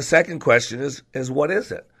 And the second question is what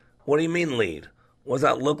is it? What do you mean lead? What does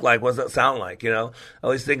that look like? What does that sound like? I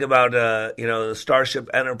always think about, the Starship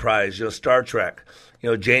Enterprise, Star Trek,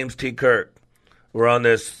 James T. Kirk. We're on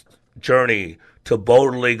this journey to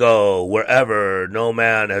boldly go wherever no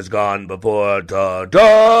man has gone before. Da,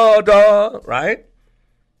 da, da, right?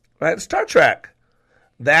 Right? Star Trek.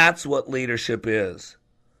 That's what leadership is.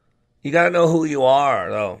 You got to know who you are,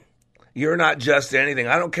 though. You're not just anything.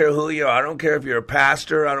 I don't care who you are. I don't care if you're a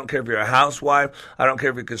pastor. I don't care if you're a housewife. I don't care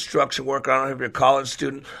if you're a construction worker. I don't care if you're a college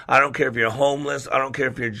student. I don't care if you're homeless. I don't care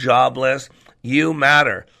if you're jobless. You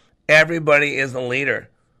matter. Everybody is a leader.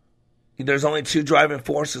 There's only 2 driving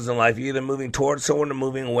forces in life. You're either moving towards someone or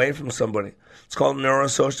moving away from somebody. It's called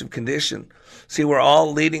neurosocial condition. See, we're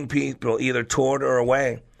all leading people either toward or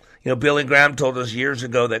away. Billy Graham told us years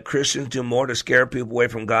ago that Christians do more to scare people away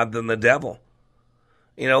from God than the devil.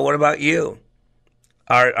 What about you?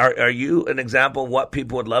 Are you an example of what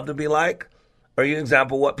people would love to be like? Or are you an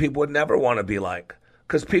example of what people would never want to be like?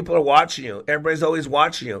 Because people are watching you. Everybody's always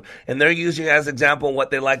watching you. And they're using you as an example of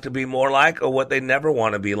what they like to be more like or what they never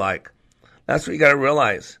want to be like. That's what you got to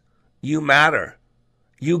realize. You matter.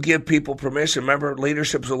 You give people permission. Remember,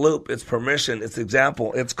 leadership's a loop. It's permission. It's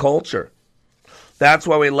example. It's culture. That's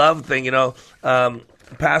why we love the thing.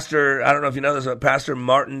 Pastor, I don't know if you know this, but Pastor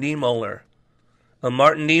Martin Niemöller.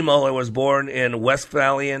 Martin Niemöller was born in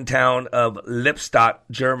Westphalian town of Lippstadt,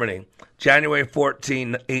 Germany, January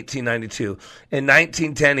 14, 1892. In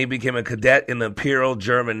 1910, he became a cadet in the Imperial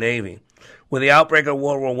German Navy. With the outbreak of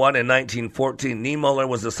World War I in 1914, Niemöller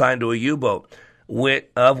was assigned to a U-boat,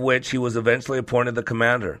 of which he was eventually appointed the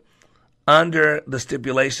commander. Under the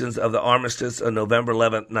stipulations of the armistice of November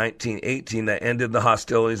 11, 1918, that ended the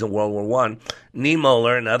hostilities in World War I,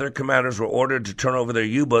 Niemöller and other commanders were ordered to turn over their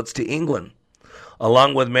U-boats to England.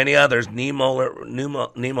 Along with many others,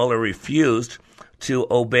 Niemöller refused to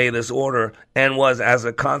obey this order and was, as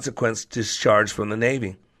a consequence, discharged from the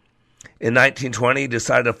Navy. In 1920, he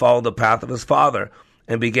decided to follow the path of his father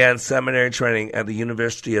and began seminary training at the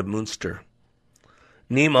University of Münster.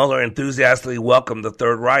 Niemöller enthusiastically welcomed the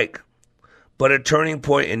Third Reich, but a turning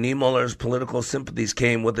point in Niemöller's political sympathies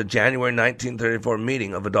came with the January 1934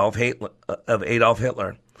 meeting of Adolf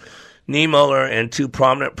Hitler. Niemöller and 2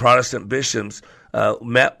 prominent Protestant bishops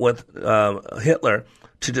met with Hitler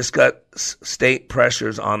to discuss state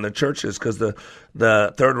pressures on the churches because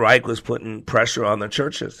the Third Reich was putting pressure on the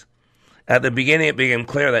churches. At the beginning, it became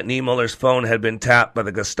clear that Niemöller's phone had been tapped by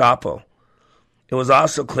the Gestapo. It was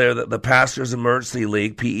also clear that the Pastors Emergency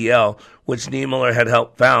League, PEL, which Niemöller had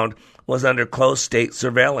helped found, was under close state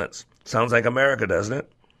surveillance. Sounds like America, doesn't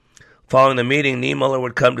it? Following the meeting, Niemöller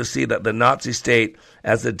would come to see that the Nazi state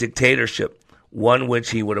as a dictatorship, one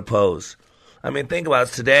which he would oppose. I mean, think about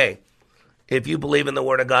it today. If you believe in the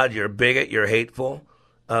Word of God, you're a bigot, you're hateful.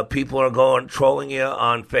 People are trolling you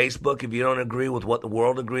on Facebook. If you don't agree with what the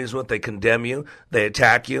world agrees with, they condemn you. They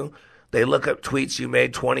attack you. They look up tweets you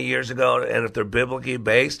made 20 years ago, and if they're biblically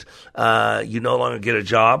based, you no longer get a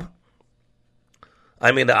job.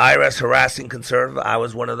 I mean, the IRS harassing conservative, I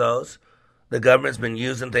was one of those. The government's been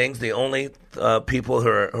using things. The only people who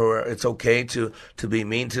are it's okay to be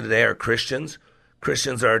mean to today are Christians.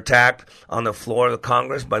 Christians are attacked on the floor of the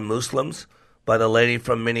Congress by Muslims, by the lady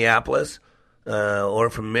from Minneapolis or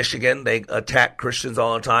from Michigan. They attack Christians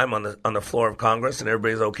all the time on the floor of Congress, and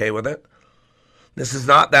everybody's okay with it. This is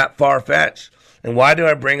not that far-fetched. And why do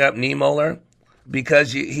I bring up Niemöller?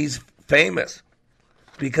 Because he's famous.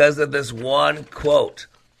 Because of this one quote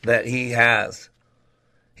that he has.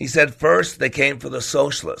 He said, first, they came for the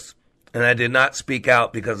socialists. and I did not speak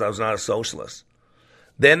out because I was not a socialist.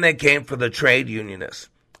 Then they came for the trade unionists,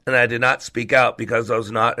 and I did not speak out because I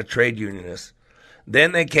was not a trade unionist.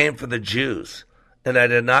 Then they came for the Jews, and I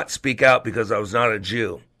did not speak out because I was not a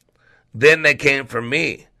Jew. Then they came for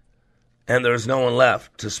me, and there was no one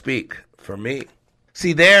left to speak for me.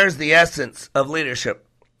 See, there's the essence of leadership,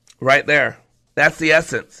 right there. That's the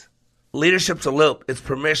essence. Leadership's a loop. It's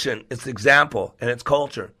permission, it's example, and it's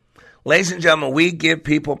culture. Ladies and gentlemen, we give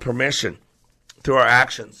people permission through our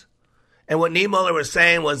actions. And what Niemöller was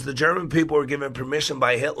saying was the German people were given permission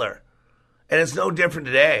by Hitler. And it's no different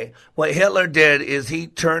today. What Hitler did is he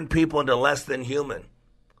turned people into less than human.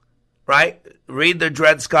 Right? Read the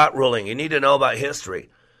Dred Scott ruling. You need to know about history.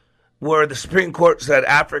 Where the Supreme Court said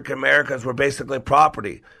African Americans were basically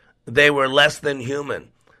property. They were less than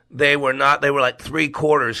human. They were not, they were like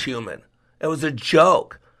 3/4 human. It was a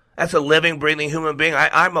joke. That's a living, breathing human being.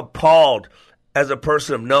 I'm appalled as a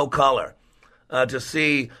person of no color to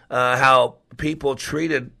see how people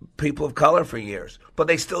treated people of color for years. But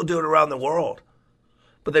they still do it around the world.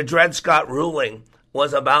 But the Dred Scott ruling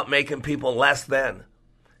was about making people less than.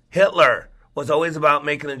 Hitler was always about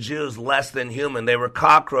making the Jews less than human. They were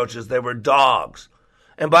cockroaches. They were dogs.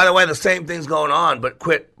 And by the way, the same thing's going on, but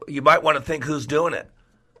you might want to think who's doing it.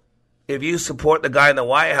 If you support the guy in the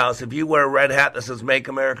White House, if you wear a red hat that says Make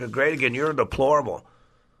America Great Again, you're deplorable.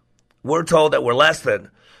 We're told that we're less than.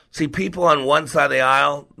 See, people on one side of the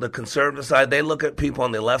aisle, the conservative side, they look at people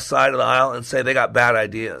on the left side of the aisle and say they got bad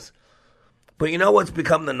ideas. But you know what's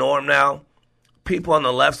become the norm now? People on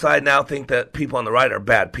the left side now think that people on the right are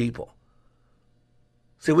bad people.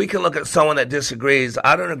 See, we can look at someone that disagrees.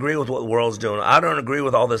 I don't agree with what the world's doing. I don't agree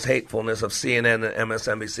with all this hatefulness of CNN and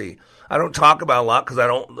MSNBC. I don't talk about it a lot because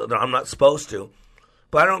I'm not supposed to.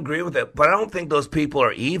 But I don't agree with it. But I don't think those people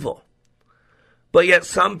are evil. But yet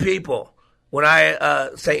some people, when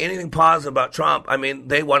I say anything positive about Trump, I mean,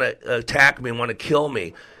 they want to attack me and want to kill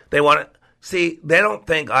me. They don't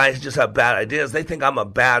think I just have bad ideas. They think I'm a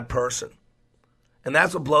bad person. And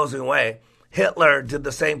that's what blows me away. Hitler did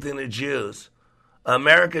the same thing to Jews.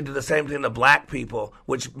 America did the same thing to black people,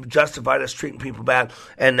 which justified us treating people bad.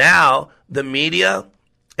 And now the media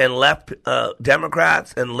and left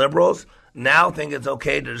Democrats and liberals now think it's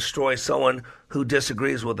okay to destroy someone who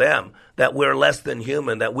disagrees with them, that we're less than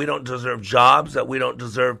human, that we don't deserve jobs, that we don't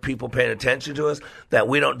deserve people paying attention to us, that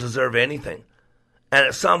we don't deserve anything. And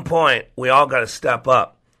at some point, we all got to step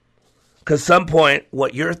up. Because at some point,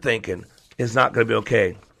 what you're thinking is not going to be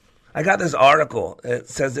okay. I got this article. It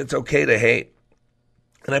says it's okay to hate.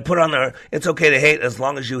 And I put on there, it's okay to hate as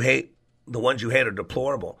long as you hate the ones you hate are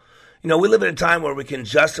deplorable. You know, we live in a time where we can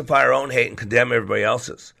justify our own hate and condemn everybody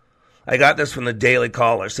else's. I got this from the Daily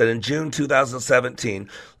Caller. It said in June 2017,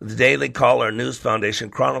 the Daily Caller News Foundation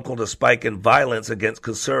chronicled a spike in violence against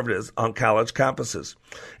conservatives on college campuses,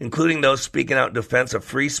 including those speaking out in defense of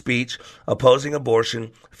free speech, opposing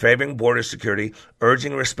abortion, favoring border security,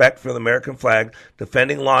 urging respect for the American flag,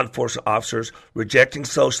 defending law enforcement officers, rejecting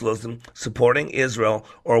socialism, supporting Israel,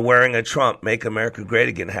 or wearing a Trump Make America Great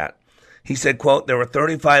Again hat. He said, quote, there were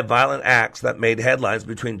 35 violent acts that made headlines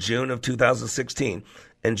between June of 2016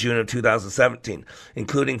 and June of 2017,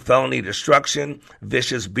 including felony destruction,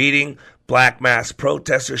 vicious beating, black mass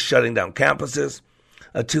protesters shutting down campuses.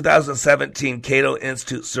 A 2017 Cato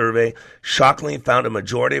Institute survey shockingly found a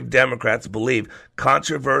majority of Democrats believe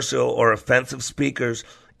controversial or offensive speakers,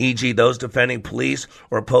 e.g. those defending police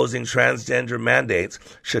or opposing transgender mandates,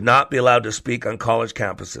 should not be allowed to speak on college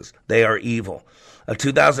campuses. They are evil. A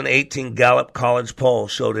 2018 Gallup College poll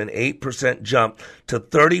showed an 8% jump to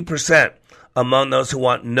 30% among those who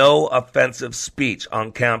want no offensive speech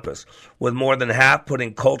on campus, with more than half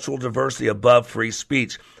putting cultural diversity above free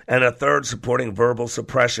speech and a third supporting verbal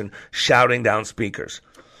suppression, shouting down speakers.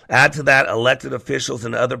 Add to that elected officials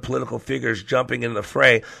and other political figures jumping into the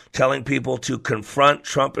fray, telling people to confront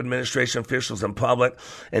Trump administration officials in public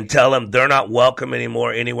and tell them they're not welcome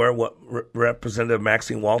anymore anywhere, what Representative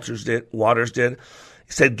Maxine Waters did.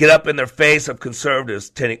 He said, get up in their face of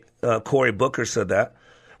conservatives. Cory Booker said that.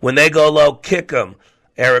 When they go low, kick them.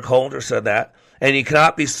 Eric Holder said that. And you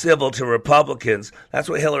cannot be civil to Republicans. That's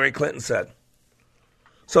what Hillary Clinton said.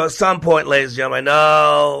 So at some point, ladies and gentlemen, I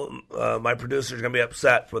know my producer's going to be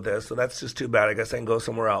upset with this, so that's just too bad. I guess I can go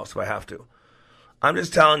somewhere else if I have to. I'm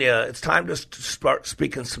just telling you, it's time to start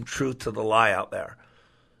speaking some truth to the lie out there.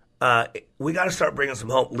 We got to start bringing some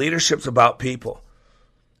hope. Leadership's about people.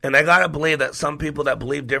 And I got to believe that some people that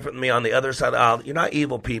believe different than me on the other side of the aisle, you're not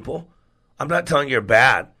evil people. I'm not telling you you're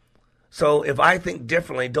bad. So if I think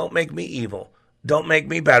differently, don't make me evil. Don't make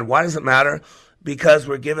me bad. Why does it matter? Because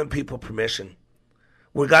we're giving people permission.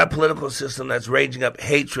 We've got a political system that's raging up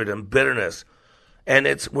hatred and bitterness. And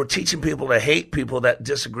we're teaching people to hate people that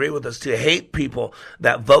disagree with us, to hate people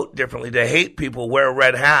that vote differently, to hate people wear a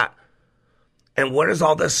red hat. And where does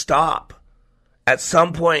all this stop? At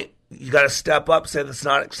some point, you got to step up, say that's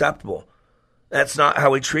not acceptable. That's not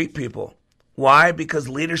how we treat people. Why? Because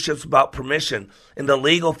leadership's about permission. In the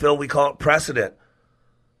legal field, we call it precedent.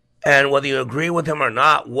 And whether you agree with him or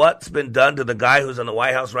not, what's been done to the guy who's in the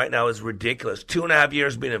White House right now is ridiculous. 2.5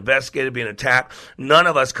 years being investigated, being attacked. None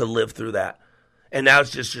of us could live through that. And now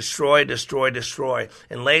it's just destroy, destroy, destroy.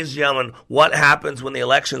 And ladies and gentlemen, what happens when the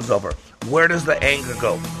election's over? Where does the anger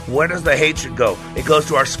go? Where does the hatred go? It goes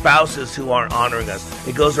to our spouses who aren't honoring us.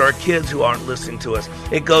 It goes to our kids who aren't listening to us.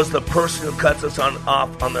 It goes to the person who cuts us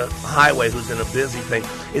off on the highway who's in a busy thing.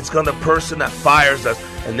 It's going to the person that fires us.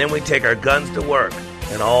 And then we take our guns to work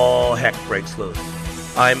and all heck breaks loose.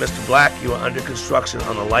 I'm Mr. Black. You are under construction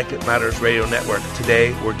on the Like It Matters Radio Network.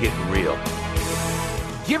 Today, we're getting real.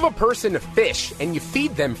 Give a person a fish and you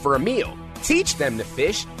feed them for a meal. Teach them to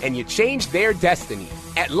fish and you change their destiny.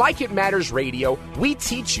 At Like It Matters Radio, we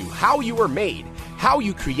teach you how you are made, how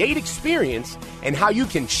you create experience, and how you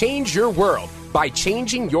can change your world by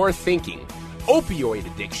changing your thinking. Opioid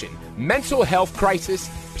addiction, mental health crisis,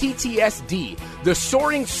 PTSD, the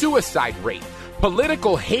soaring suicide rate,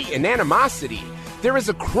 political hate and animosity. There is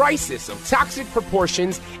a crisis of toxic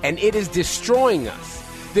proportions and it is destroying us.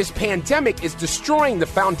 This pandemic is destroying the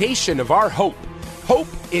foundation of our hope. Hope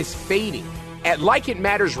is fading. At Like It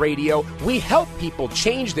Matters Radio, we help people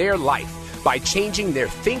change their life by changing their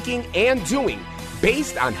thinking and doing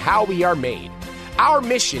based on how we are made. Our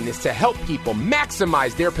mission is to help people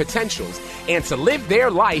maximize their potentials and to live their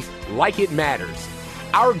life like it matters.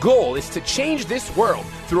 Our goal is to change this world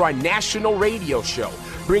through our national radio show,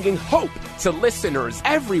 bringing hope to listeners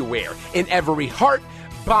everywhere in every heart,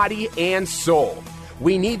 body, and soul.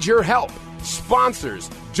 We need your help, sponsors,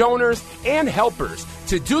 donors, and helpers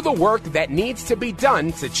to do the work that needs to be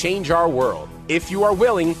done to change our world. If you are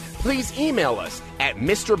willing, please email us at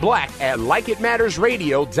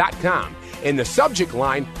MrBlack@LikeItMattersRadio.com. In the subject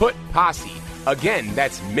line, put Posse. Again,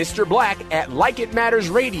 that's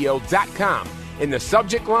MrBlack@LikeItMattersRadio.com. In the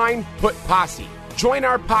subject line, put Posse. Join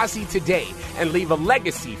our posse today and leave a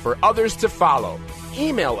legacy for others to follow.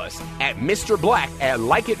 Email us at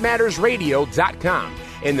MrBlack@LikeItMattersRadio.com.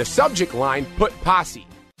 In the subject line, put Posse.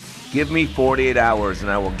 Give me 48 hours and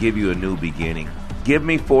I will give you a new beginning. Give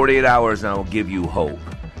me 48 hours and I will give you hope.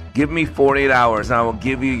 Give me 48 hours and I will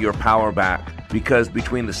give you your power back. Because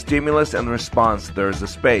between the stimulus and the response, there is a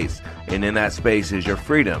space. And in that space is your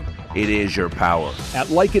freedom. It is your power. At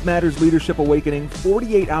Like It Matters Leadership Awakening,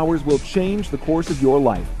 48 hours will change the course of your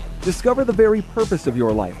life. Discover the very purpose of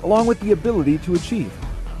your life, along with the ability to achieve.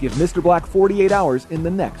 Give Mr. Black 48 hours in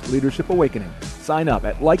the next Leadership Awakening. Sign up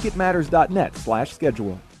at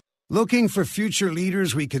likeitmatters.net/schedule. Looking for future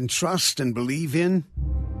leaders we can trust and believe in?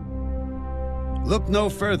 Look no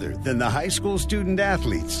further than the high school student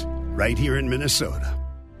athletes right here in Minnesota.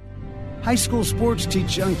 High school sports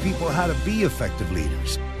teach young people how to be effective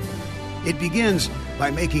leaders. It begins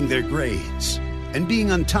by making their grades and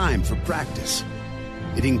being on time for practice.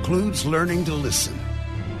 It includes learning to listen,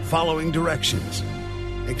 following directions,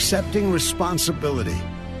 accepting responsibility,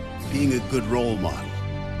 being a good role model.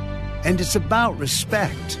 And it's about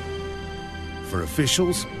respect for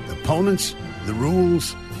officials, opponents, the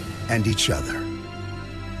rules, and each other.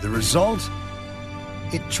 The result?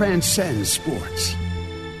 It transcends sports.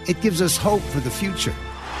 It gives us hope for the future.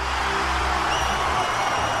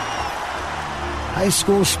 High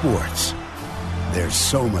school sports. There's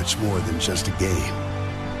so much more than just a game.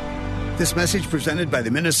 This message presented by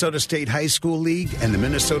the Minnesota State High School League and the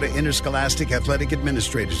Minnesota Interscholastic Athletic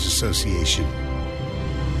Administrators Association.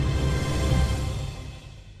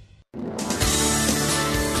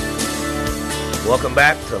 Welcome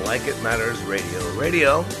back to Like It Matters Radio.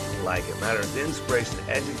 Radio, like it matters, inspiration,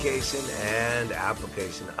 education, and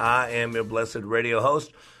application. I am your blessed radio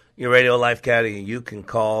host, your radio life caddy, and you can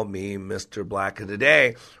call me Mr. Black. And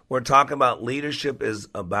today, we're talking about leadership is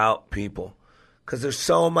about people. Because there's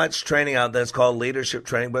so much training out there that's called leadership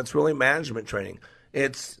training, but it's really management training.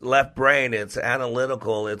 It's left brain, it's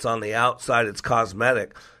analytical, it's on the outside, it's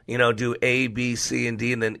cosmetic. You know, do A, B, C, and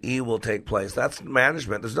D, and then E will take place. That's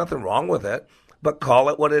management. There's nothing wrong with it, but call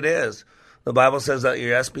it what it is. The Bible says that your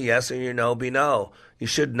yes be yes and your no be no. You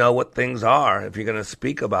should know what things are if you're going to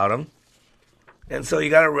speak about them. And so you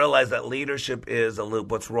got to realize that leadership is a loop.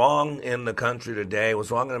 What's wrong in the country today, what's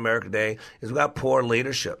wrong in America today, is we got poor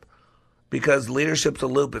leadership. Because leadership's a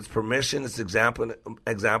loop. It's permission, it's example,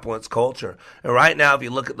 it's culture. And right now, if you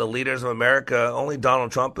look at the leaders of America, only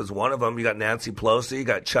Donald Trump is one of them. You got Nancy Pelosi, you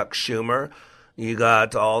got Chuck Schumer, you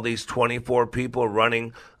got all these 24 people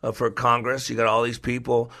running for Congress. You got all these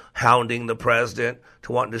people hounding the president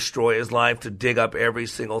to want to destroy his life, to dig up every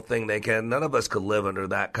single thing they can. None of us could live under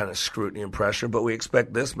that kind of scrutiny and pressure, but we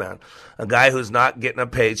expect this man, a guy who's not getting a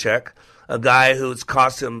paycheck, a guy who's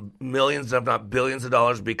cost him millions, if not billions of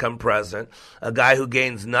dollars to become president, a guy who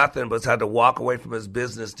gains nothing but has had to walk away from his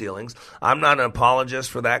business dealings. I'm not an apologist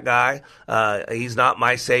for that guy. He's not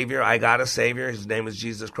my savior. I got a savior. His name is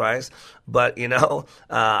Jesus Christ. But, you know,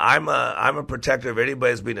 I'm a protector of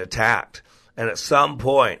anybody who's been attacked. And at some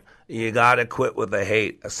point, you got to quit with the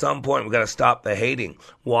hate. At some point, we got to stop the hating.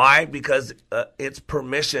 Why? Because it's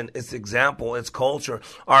permission, it's example, it's culture.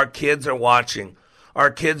 Our kids are watching. Our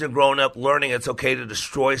kids are growing up learning it's okay to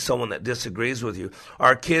destroy someone that disagrees with you.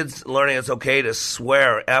 Our kids learning it's okay to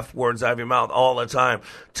swear F words out of your mouth all the time,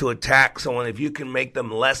 to attack someone. If you can make them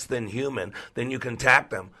less than human, then you can attack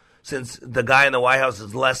them. Since the guy in the White House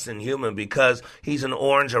is less than human because he's an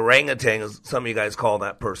orange orangutan, as some of you guys call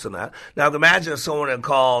that person that. Now imagine if someone had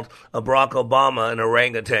called Barack Obama an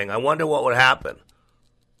orangutan. I wonder what would happen.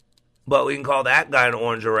 But we can call that guy an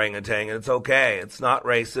orange orangutan, and it's okay. It's not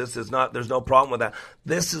racist. There's no problem with that.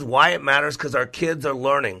 This is why it matters, because our kids are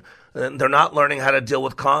learning. And they're not learning how to deal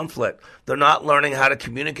with conflict. They're not learning how to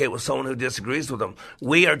communicate with someone who disagrees with them.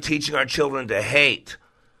 We are teaching our children to hate.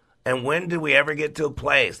 And when do we ever get to a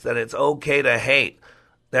place that it's okay to hate,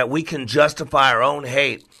 that we can justify our own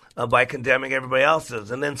hate by condemning everybody else's?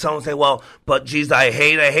 And then someone say, well, but geez, I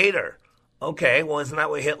hate a hater. Okay, well, isn't that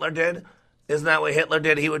what Hitler did? Isn't that what Hitler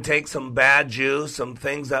did? He would take some bad Jews, some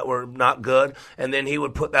things that were not good, and then he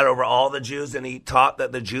would put that over all the Jews, and he taught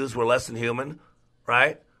that the Jews were less than human,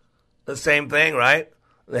 right? The same thing, right?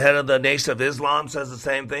 The head of the Nation of Islam says the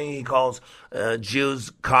same thing. He calls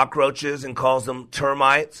Jews cockroaches and calls them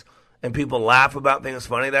termites, and people laugh about things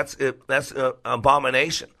funny. That's an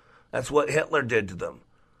abomination. That's what Hitler did to them.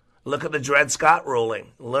 Look at the Dred Scott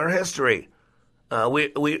ruling. Learn history.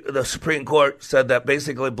 The Supreme Court said that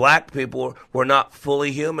basically black people were not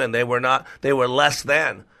fully human. They were less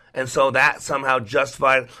than. And so that somehow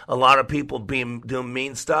justified a lot of people doing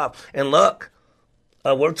mean stuff. And look,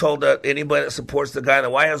 we're told that anybody that supports the guy in the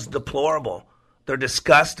White House is deplorable. They're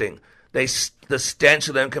disgusting. The stench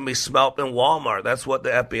of them can be smelt in Walmart. That's what the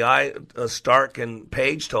FBI, Stark and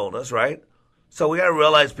Page told us, right? So we got to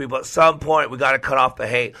realize, people, at some point we got to cut off the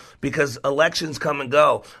hate, because elections come and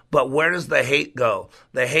go. But where does the hate go?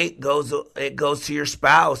 The hate goes to your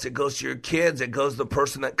spouse. It goes to your kids. It goes to the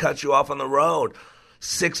person that cuts you off on the road.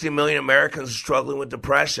 60 million Americans are struggling with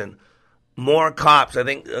depression. More cops. I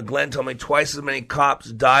think Glenn told me twice as many cops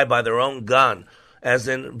die by their own gun as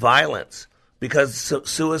in violence because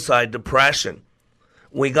suicide, depression.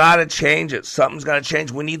 We got to change it. Something's got to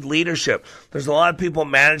change. We need leadership. There's a lot of people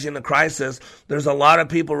managing the crisis. There's a lot of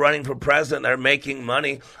people running for president that are making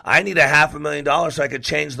money. I need $500,000 so I could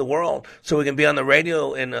change the world, so we can be on the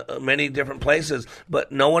radio in many different places.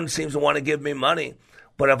 But no one seems to want to give me money.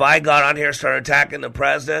 But if I got on here and started attacking the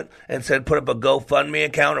president and said put up a GoFundMe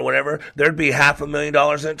account or whatever, there'd be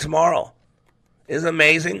 $500,000 in it tomorrow. Isn't it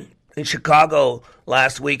amazing? In Chicago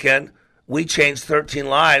last weekend, we changed 13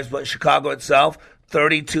 lives, but in Chicago itself,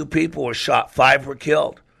 32 people were shot, 5 were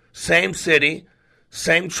killed. Same city,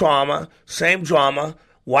 same trauma, same drama.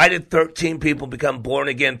 Why did 13 people become born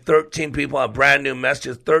again? 13 people have brand new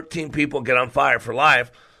messages. 13 people get on fire for life.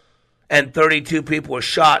 And 32 people were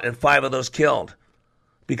shot and 5 of those killed.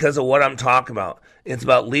 Because of what I'm talking about. It's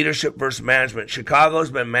about leadership versus management.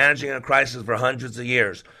 Chicago's been managing a crisis for hundreds of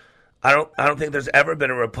years. I don't think there's ever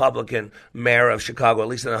been a Republican mayor of Chicago, at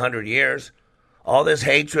least in 100 years. All this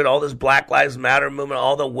hatred, all this Black Lives Matter movement,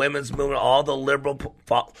 all the women's movement, all the liberal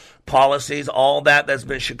policies, all that's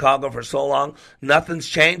been Chicago for so long, nothing's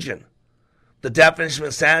changing. The definition of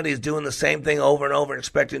insanity is doing the same thing over and over and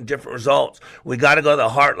expecting different results. We got to go to the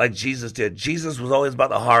heart like Jesus did. Jesus was always about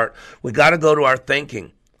the heart. We got to go to our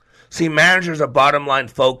thinking. See, managers are bottom line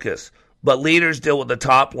focused, but leaders deal with the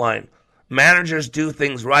top line. Managers do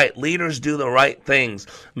things right. Leaders do the right things.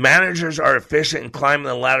 Managers are efficient in climbing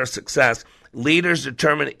the ladder of success. Leaders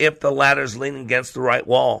determine if the ladder is leaning against the right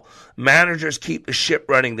wall. Managers keep the ship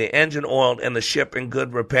running, the engine oiled, and the ship in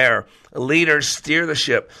good repair. Leaders steer the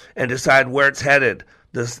ship and decide where it's headed,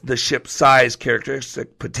 the ship's size,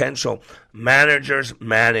 characteristic, potential. Managers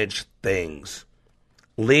manage things.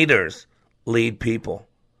 Leaders lead people.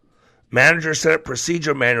 Managers set up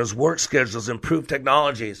procedure manuals, work schedules, improve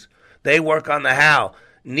technologies. They work on the how.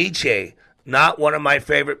 Nietzsche, Not one of my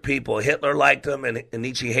favorite people. Hitler liked him and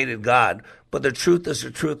Nietzsche hated God. But the truth is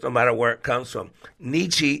the truth no matter where it comes from.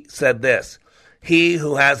 Nietzsche said this, he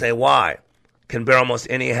who has a why can bear almost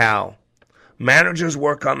any how. Managers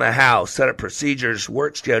work on the how, set up procedures,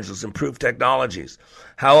 work schedules, improve technologies.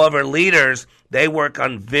 However, leaders, they work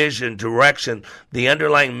on vision, direction, the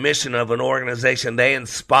underlying mission of an organization. They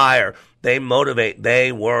inspire, they motivate,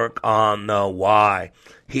 they work on the why.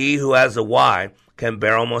 He who has a why can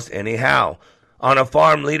bear almost any how. On a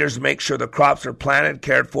farm, leaders make sure the crops are planted,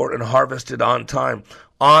 cared for, and harvested on time.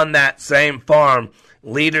 On that same farm,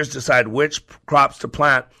 leaders decide which crops to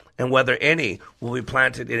plant and whether any will be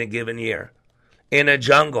planted in a given year. In a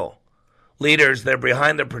jungle, leaders, they're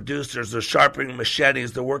behind the producers, they're sharpening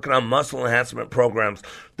machetes, they're working on muscle enhancement programs,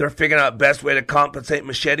 they're figuring out best way to compensate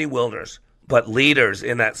machete wielders. But leaders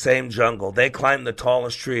in that same jungle, they climb the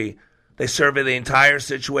tallest tree, they survey the entire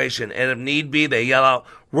situation, and if need be, they yell out,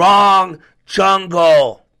 "Wrong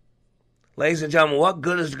jungle!" Ladies and gentlemen, what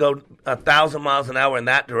good is to go 1,000 miles an hour in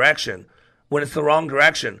that direction when it's the wrong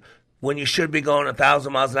direction, when you should be going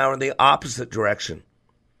 1,000 miles an hour in the opposite direction?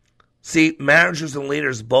 See, managers and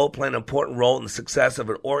leaders both play an important role in the success of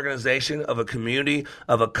an organization, of a community,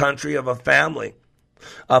 of a country, of a family.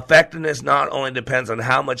 Effectiveness not only depends on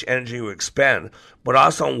how much energy you expend, but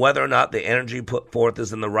also on whether or not the energy put forth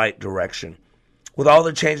is in the right direction. With all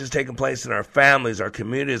the changes taking place in our families, our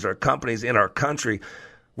communities, our companies, in our country,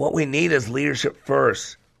 what we need is leadership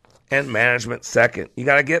first and management second. You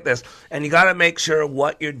got to get this, and you got to make sure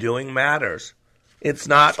what you're doing matters. It's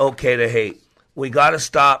not okay to hate. We got to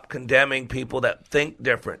stop condemning people that think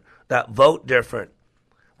different, that vote different.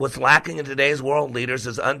 What's lacking in today's world, leaders,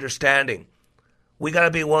 is understanding. We got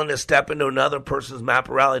to be willing to step into another person's map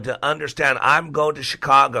reality to understand I'm going to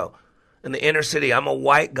Chicago in the inner city. I'm a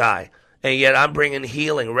white guy, and yet I'm bringing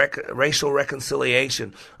healing, racial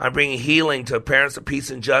reconciliation. I'm bringing healing to parents of peace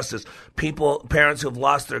and justice, parents who have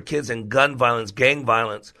lost their kids in gun violence, gang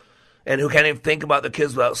violence, and who can't even think about the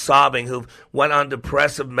kids without sobbing, who went on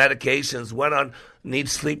depressive medications, need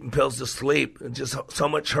sleeping pills to sleep, and just so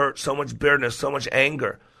much hurt, so much bitterness, so much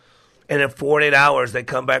anger. And in 48 hours, they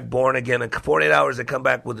come back born again. In 48 hours, they come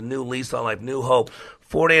back with a new lease on life, new hope.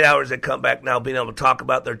 48 hours, they come back now being able to talk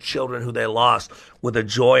about their children who they lost with a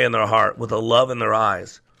joy in their heart, with a love in their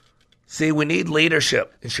eyes. See, we need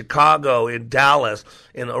leadership in Chicago, in Dallas,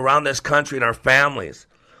 and around this country, in our families.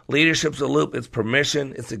 Leadership's a loop. It's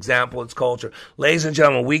permission, it's example, it's culture. Ladies and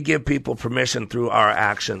gentlemen, we give people permission through our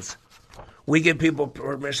actions. We give people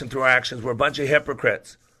permission through our actions. We're a bunch of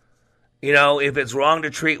hypocrites. You know, if it's wrong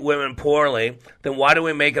to treat women poorly, then why do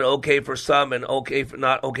we make it okay for some and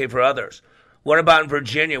not okay for others? What about in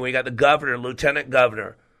Virginia? We got the governor, lieutenant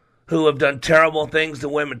governor, who have done terrible things to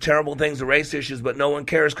women, terrible things to race issues, but no one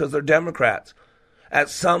cares because they're Democrats. At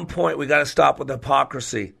some point, we got to stop with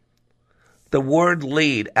hypocrisy. The word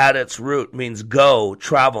lead at its root means go,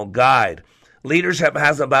 travel, guide. Leadership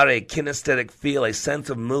has about a kinesthetic feel, a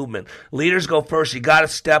sense of movement. Leaders go first. You got to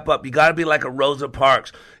step up. You got to be like a Rosa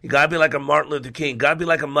Parks. You got to be like a Martin Luther King. You got to be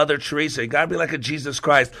like a Mother Teresa. You got to be like a Jesus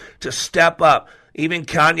Christ to step up. Even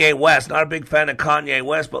Kanye West, not a big fan of Kanye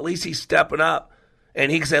West, but at least he's stepping up.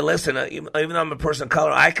 And he can say, listen, even though I'm a person of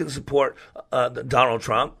color, I can support Donald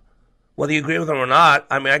Trump. Whether you agree with him or not,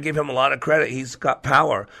 I give him a lot of credit. He's got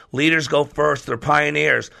power. Leaders go first. They're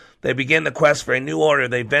pioneers. They begin the quest for a new order.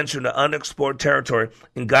 They venture into unexplored territory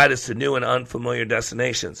and guide us to new and unfamiliar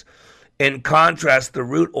destinations. In contrast, the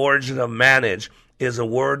root origin of manage is a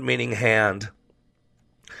word meaning hand.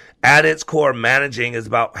 At its core, managing is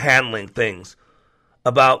about handling things,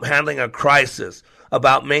 about handling a crisis,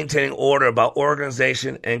 about maintaining order, about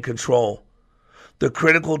organization and control. The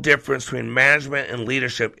critical difference between management and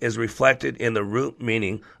leadership is reflected in the root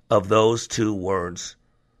meaning of those two words.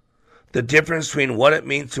 The difference between what it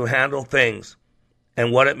means to handle things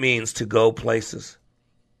and what it means to go places.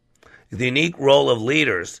 The unique role of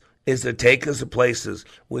leaders is to take us to places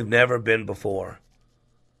we've never been before.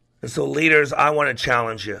 And so leaders, I want to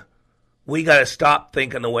challenge you. We got to stop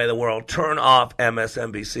thinking the way of the world. Turn off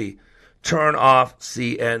MSNBC. Turn off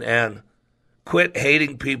CNN. Quit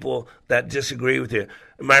hating people that disagree with you. As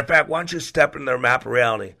a matter of fact, why don't you step into their map of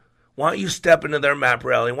reality? Why don't you step into their map of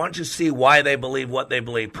reality? Why don't you see why they believe what they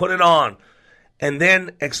believe? Put it on. And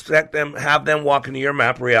then have them walk into your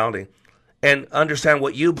map of reality and understand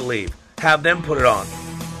what you believe. Have them put it on.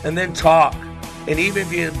 And then talk. And even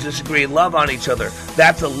if you disagree, love on each other.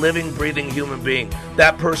 That's a living, breathing human being.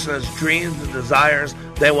 That person has dreams and desires.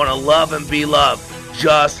 They want to love and be loved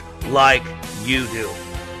just like you do.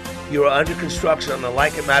 You are under construction on the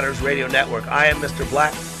Like It Matters radio network. I am Mr.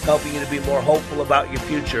 Black, helping you to be more hopeful about your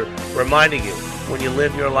future, reminding you when you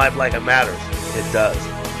live your life like it matters. It does.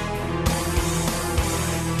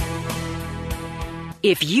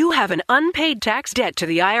 If you have an unpaid tax debt to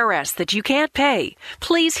the IRS that you can't pay,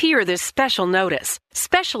 please hear this special notice.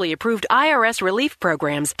 Specially approved IRS relief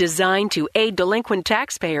programs designed to aid delinquent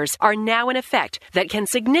taxpayers are now in effect that can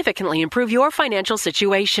significantly improve your financial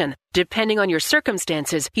situation. Depending on your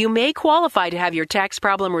circumstances, you may qualify to have your tax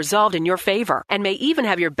problem resolved in your favor and may even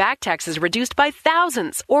have your back taxes reduced by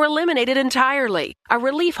thousands or eliminated entirely. A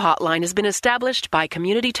relief hotline has been established by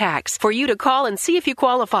Community Tax for you to call and see if you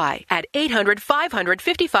qualify at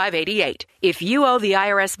 800-500-5588. If you owe the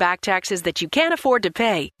IRS back taxes that you can't afford to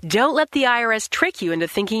pay, don't let the IRS trick you into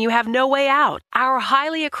thinking you have no way out. Our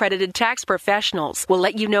highly accredited tax professionals will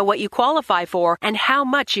let you know what you qualify for and how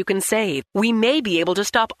much you can save. We may be able to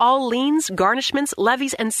stop all liens, garnishments,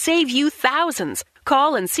 levies, and save you thousands.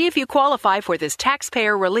 Call and see if you qualify for this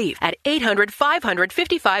taxpayer relief at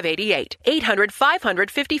 800-500-5588.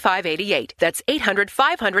 800-500-5588. That's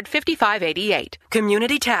 800-500-5588.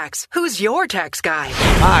 Community Tax. Who's your tax guy?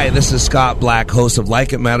 Hi, this is Scott Black, host of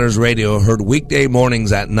Like It Matters Radio, heard weekday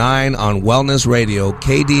mornings at 9 on Wellness Radio,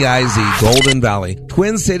 KDIZ, Golden Valley,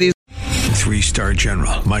 Twin Cities. 3-star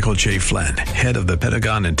General Michael J. Flynn, head of the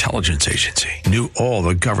Pentagon Intelligence Agency, knew all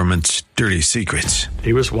the government's dirty secrets.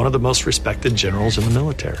 He was one of the most respected generals in the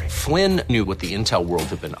military. Flynn knew what the intel world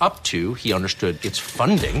had been up to. He understood its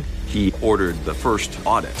funding. He ordered the first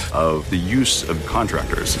audit of the use of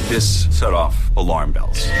contractors. This set off alarm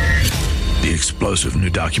bells. The explosive new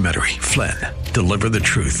documentary, Flynn, Deliver the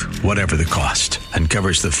Truth, Whatever the Cost,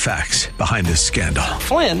 uncovers the facts behind this scandal.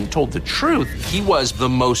 Flynn told the truth. He was the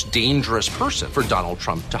most dangerous person for Donald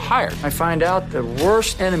Trump to hire. I find out the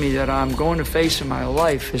worst enemy that I'm going to face in my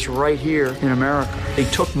life is right here in America. They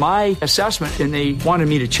took my assessment and they wanted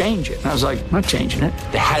me to change it. And I was like, I'm not changing it.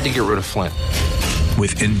 They had to get rid of Flynn.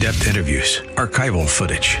 With in-depth interviews, archival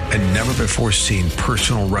footage, and never-before-seen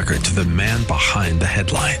personal records of the man behind the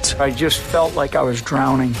headlines. I just felt like I was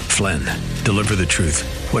drowning. Flynn, Deliver the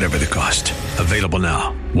Truth, Whatever the Cost. Available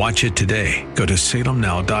now. Watch it today. Go to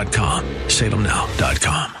salemnow.com.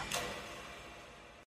 salemnow.com.